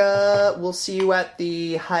we'll see you at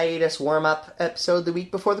the hiatus warm-up episode the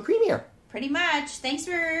week before the premiere. Pretty much. Thanks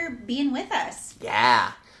for being with us.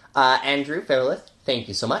 Yeah. Andrew, Fairlith, thank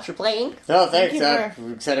you so much for playing. Oh, thanks. you for-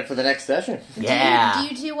 I'm excited for the next session. Yeah. Do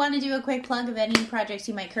you two want to do a quick plug of any projects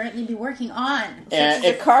you might currently be working on? Such as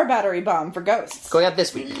a car battery bomb for ghosts. Going up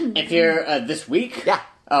this week. If you're this week? Yeah.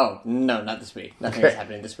 Oh, no, not this week. Nothing is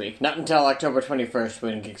happening this week. Not until October 21st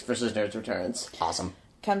when Geeks vs. Nerds returns. Awesome.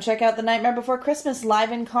 Come check out The Nightmare Before Christmas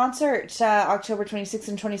live in concert, October 26th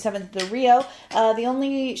and 27th at the Rio. The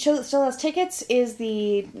only show that still has tickets is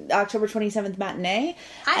the October 27th matinee.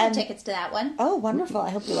 I have And- tickets to that one. Oh, wonderful.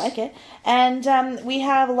 I hope you like it. And we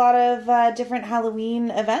have a lot of different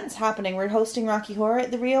Halloween events happening. We're hosting Rocky Horror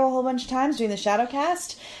at the Rio a whole bunch of times, doing the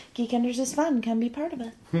Shadowcast. Geekenders is fun. Come be part of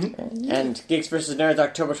it. And Geeks vs. Nerds,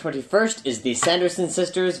 October 21st, is the Sanderson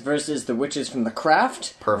sisters versus the witches from The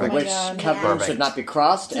Craft. Perfect. Which God, covenant should not be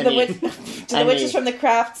crossed. Do the witches from The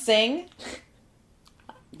Craft sing?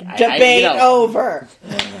 Debate you know. over.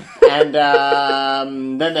 And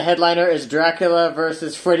then the headliner is Dracula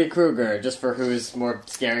versus Freddy Krueger, just for who's more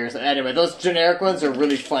scary. Anyway, those generic ones are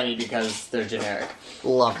really funny because they're generic.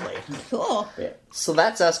 Lovely. Cool. Yeah. So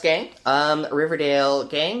that's us, gang. Riverdale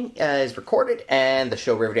Gang is recorded, and the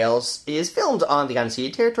show Riverdale is filmed on the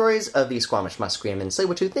unceded territories of the Squamish, Musqueam, and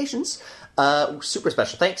Tsleil-Waututh Nations. Super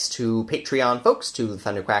special thanks to Patreon folks, to the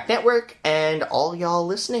Thunderquack Network, and all y'all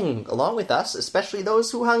listening along with us, especially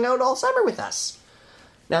those who hung out all summer with us.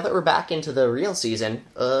 Now that we're back into the real season,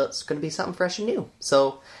 it's going to be something fresh and new.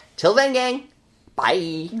 So, till then, gang,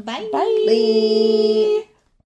 bye! Bye. Bye.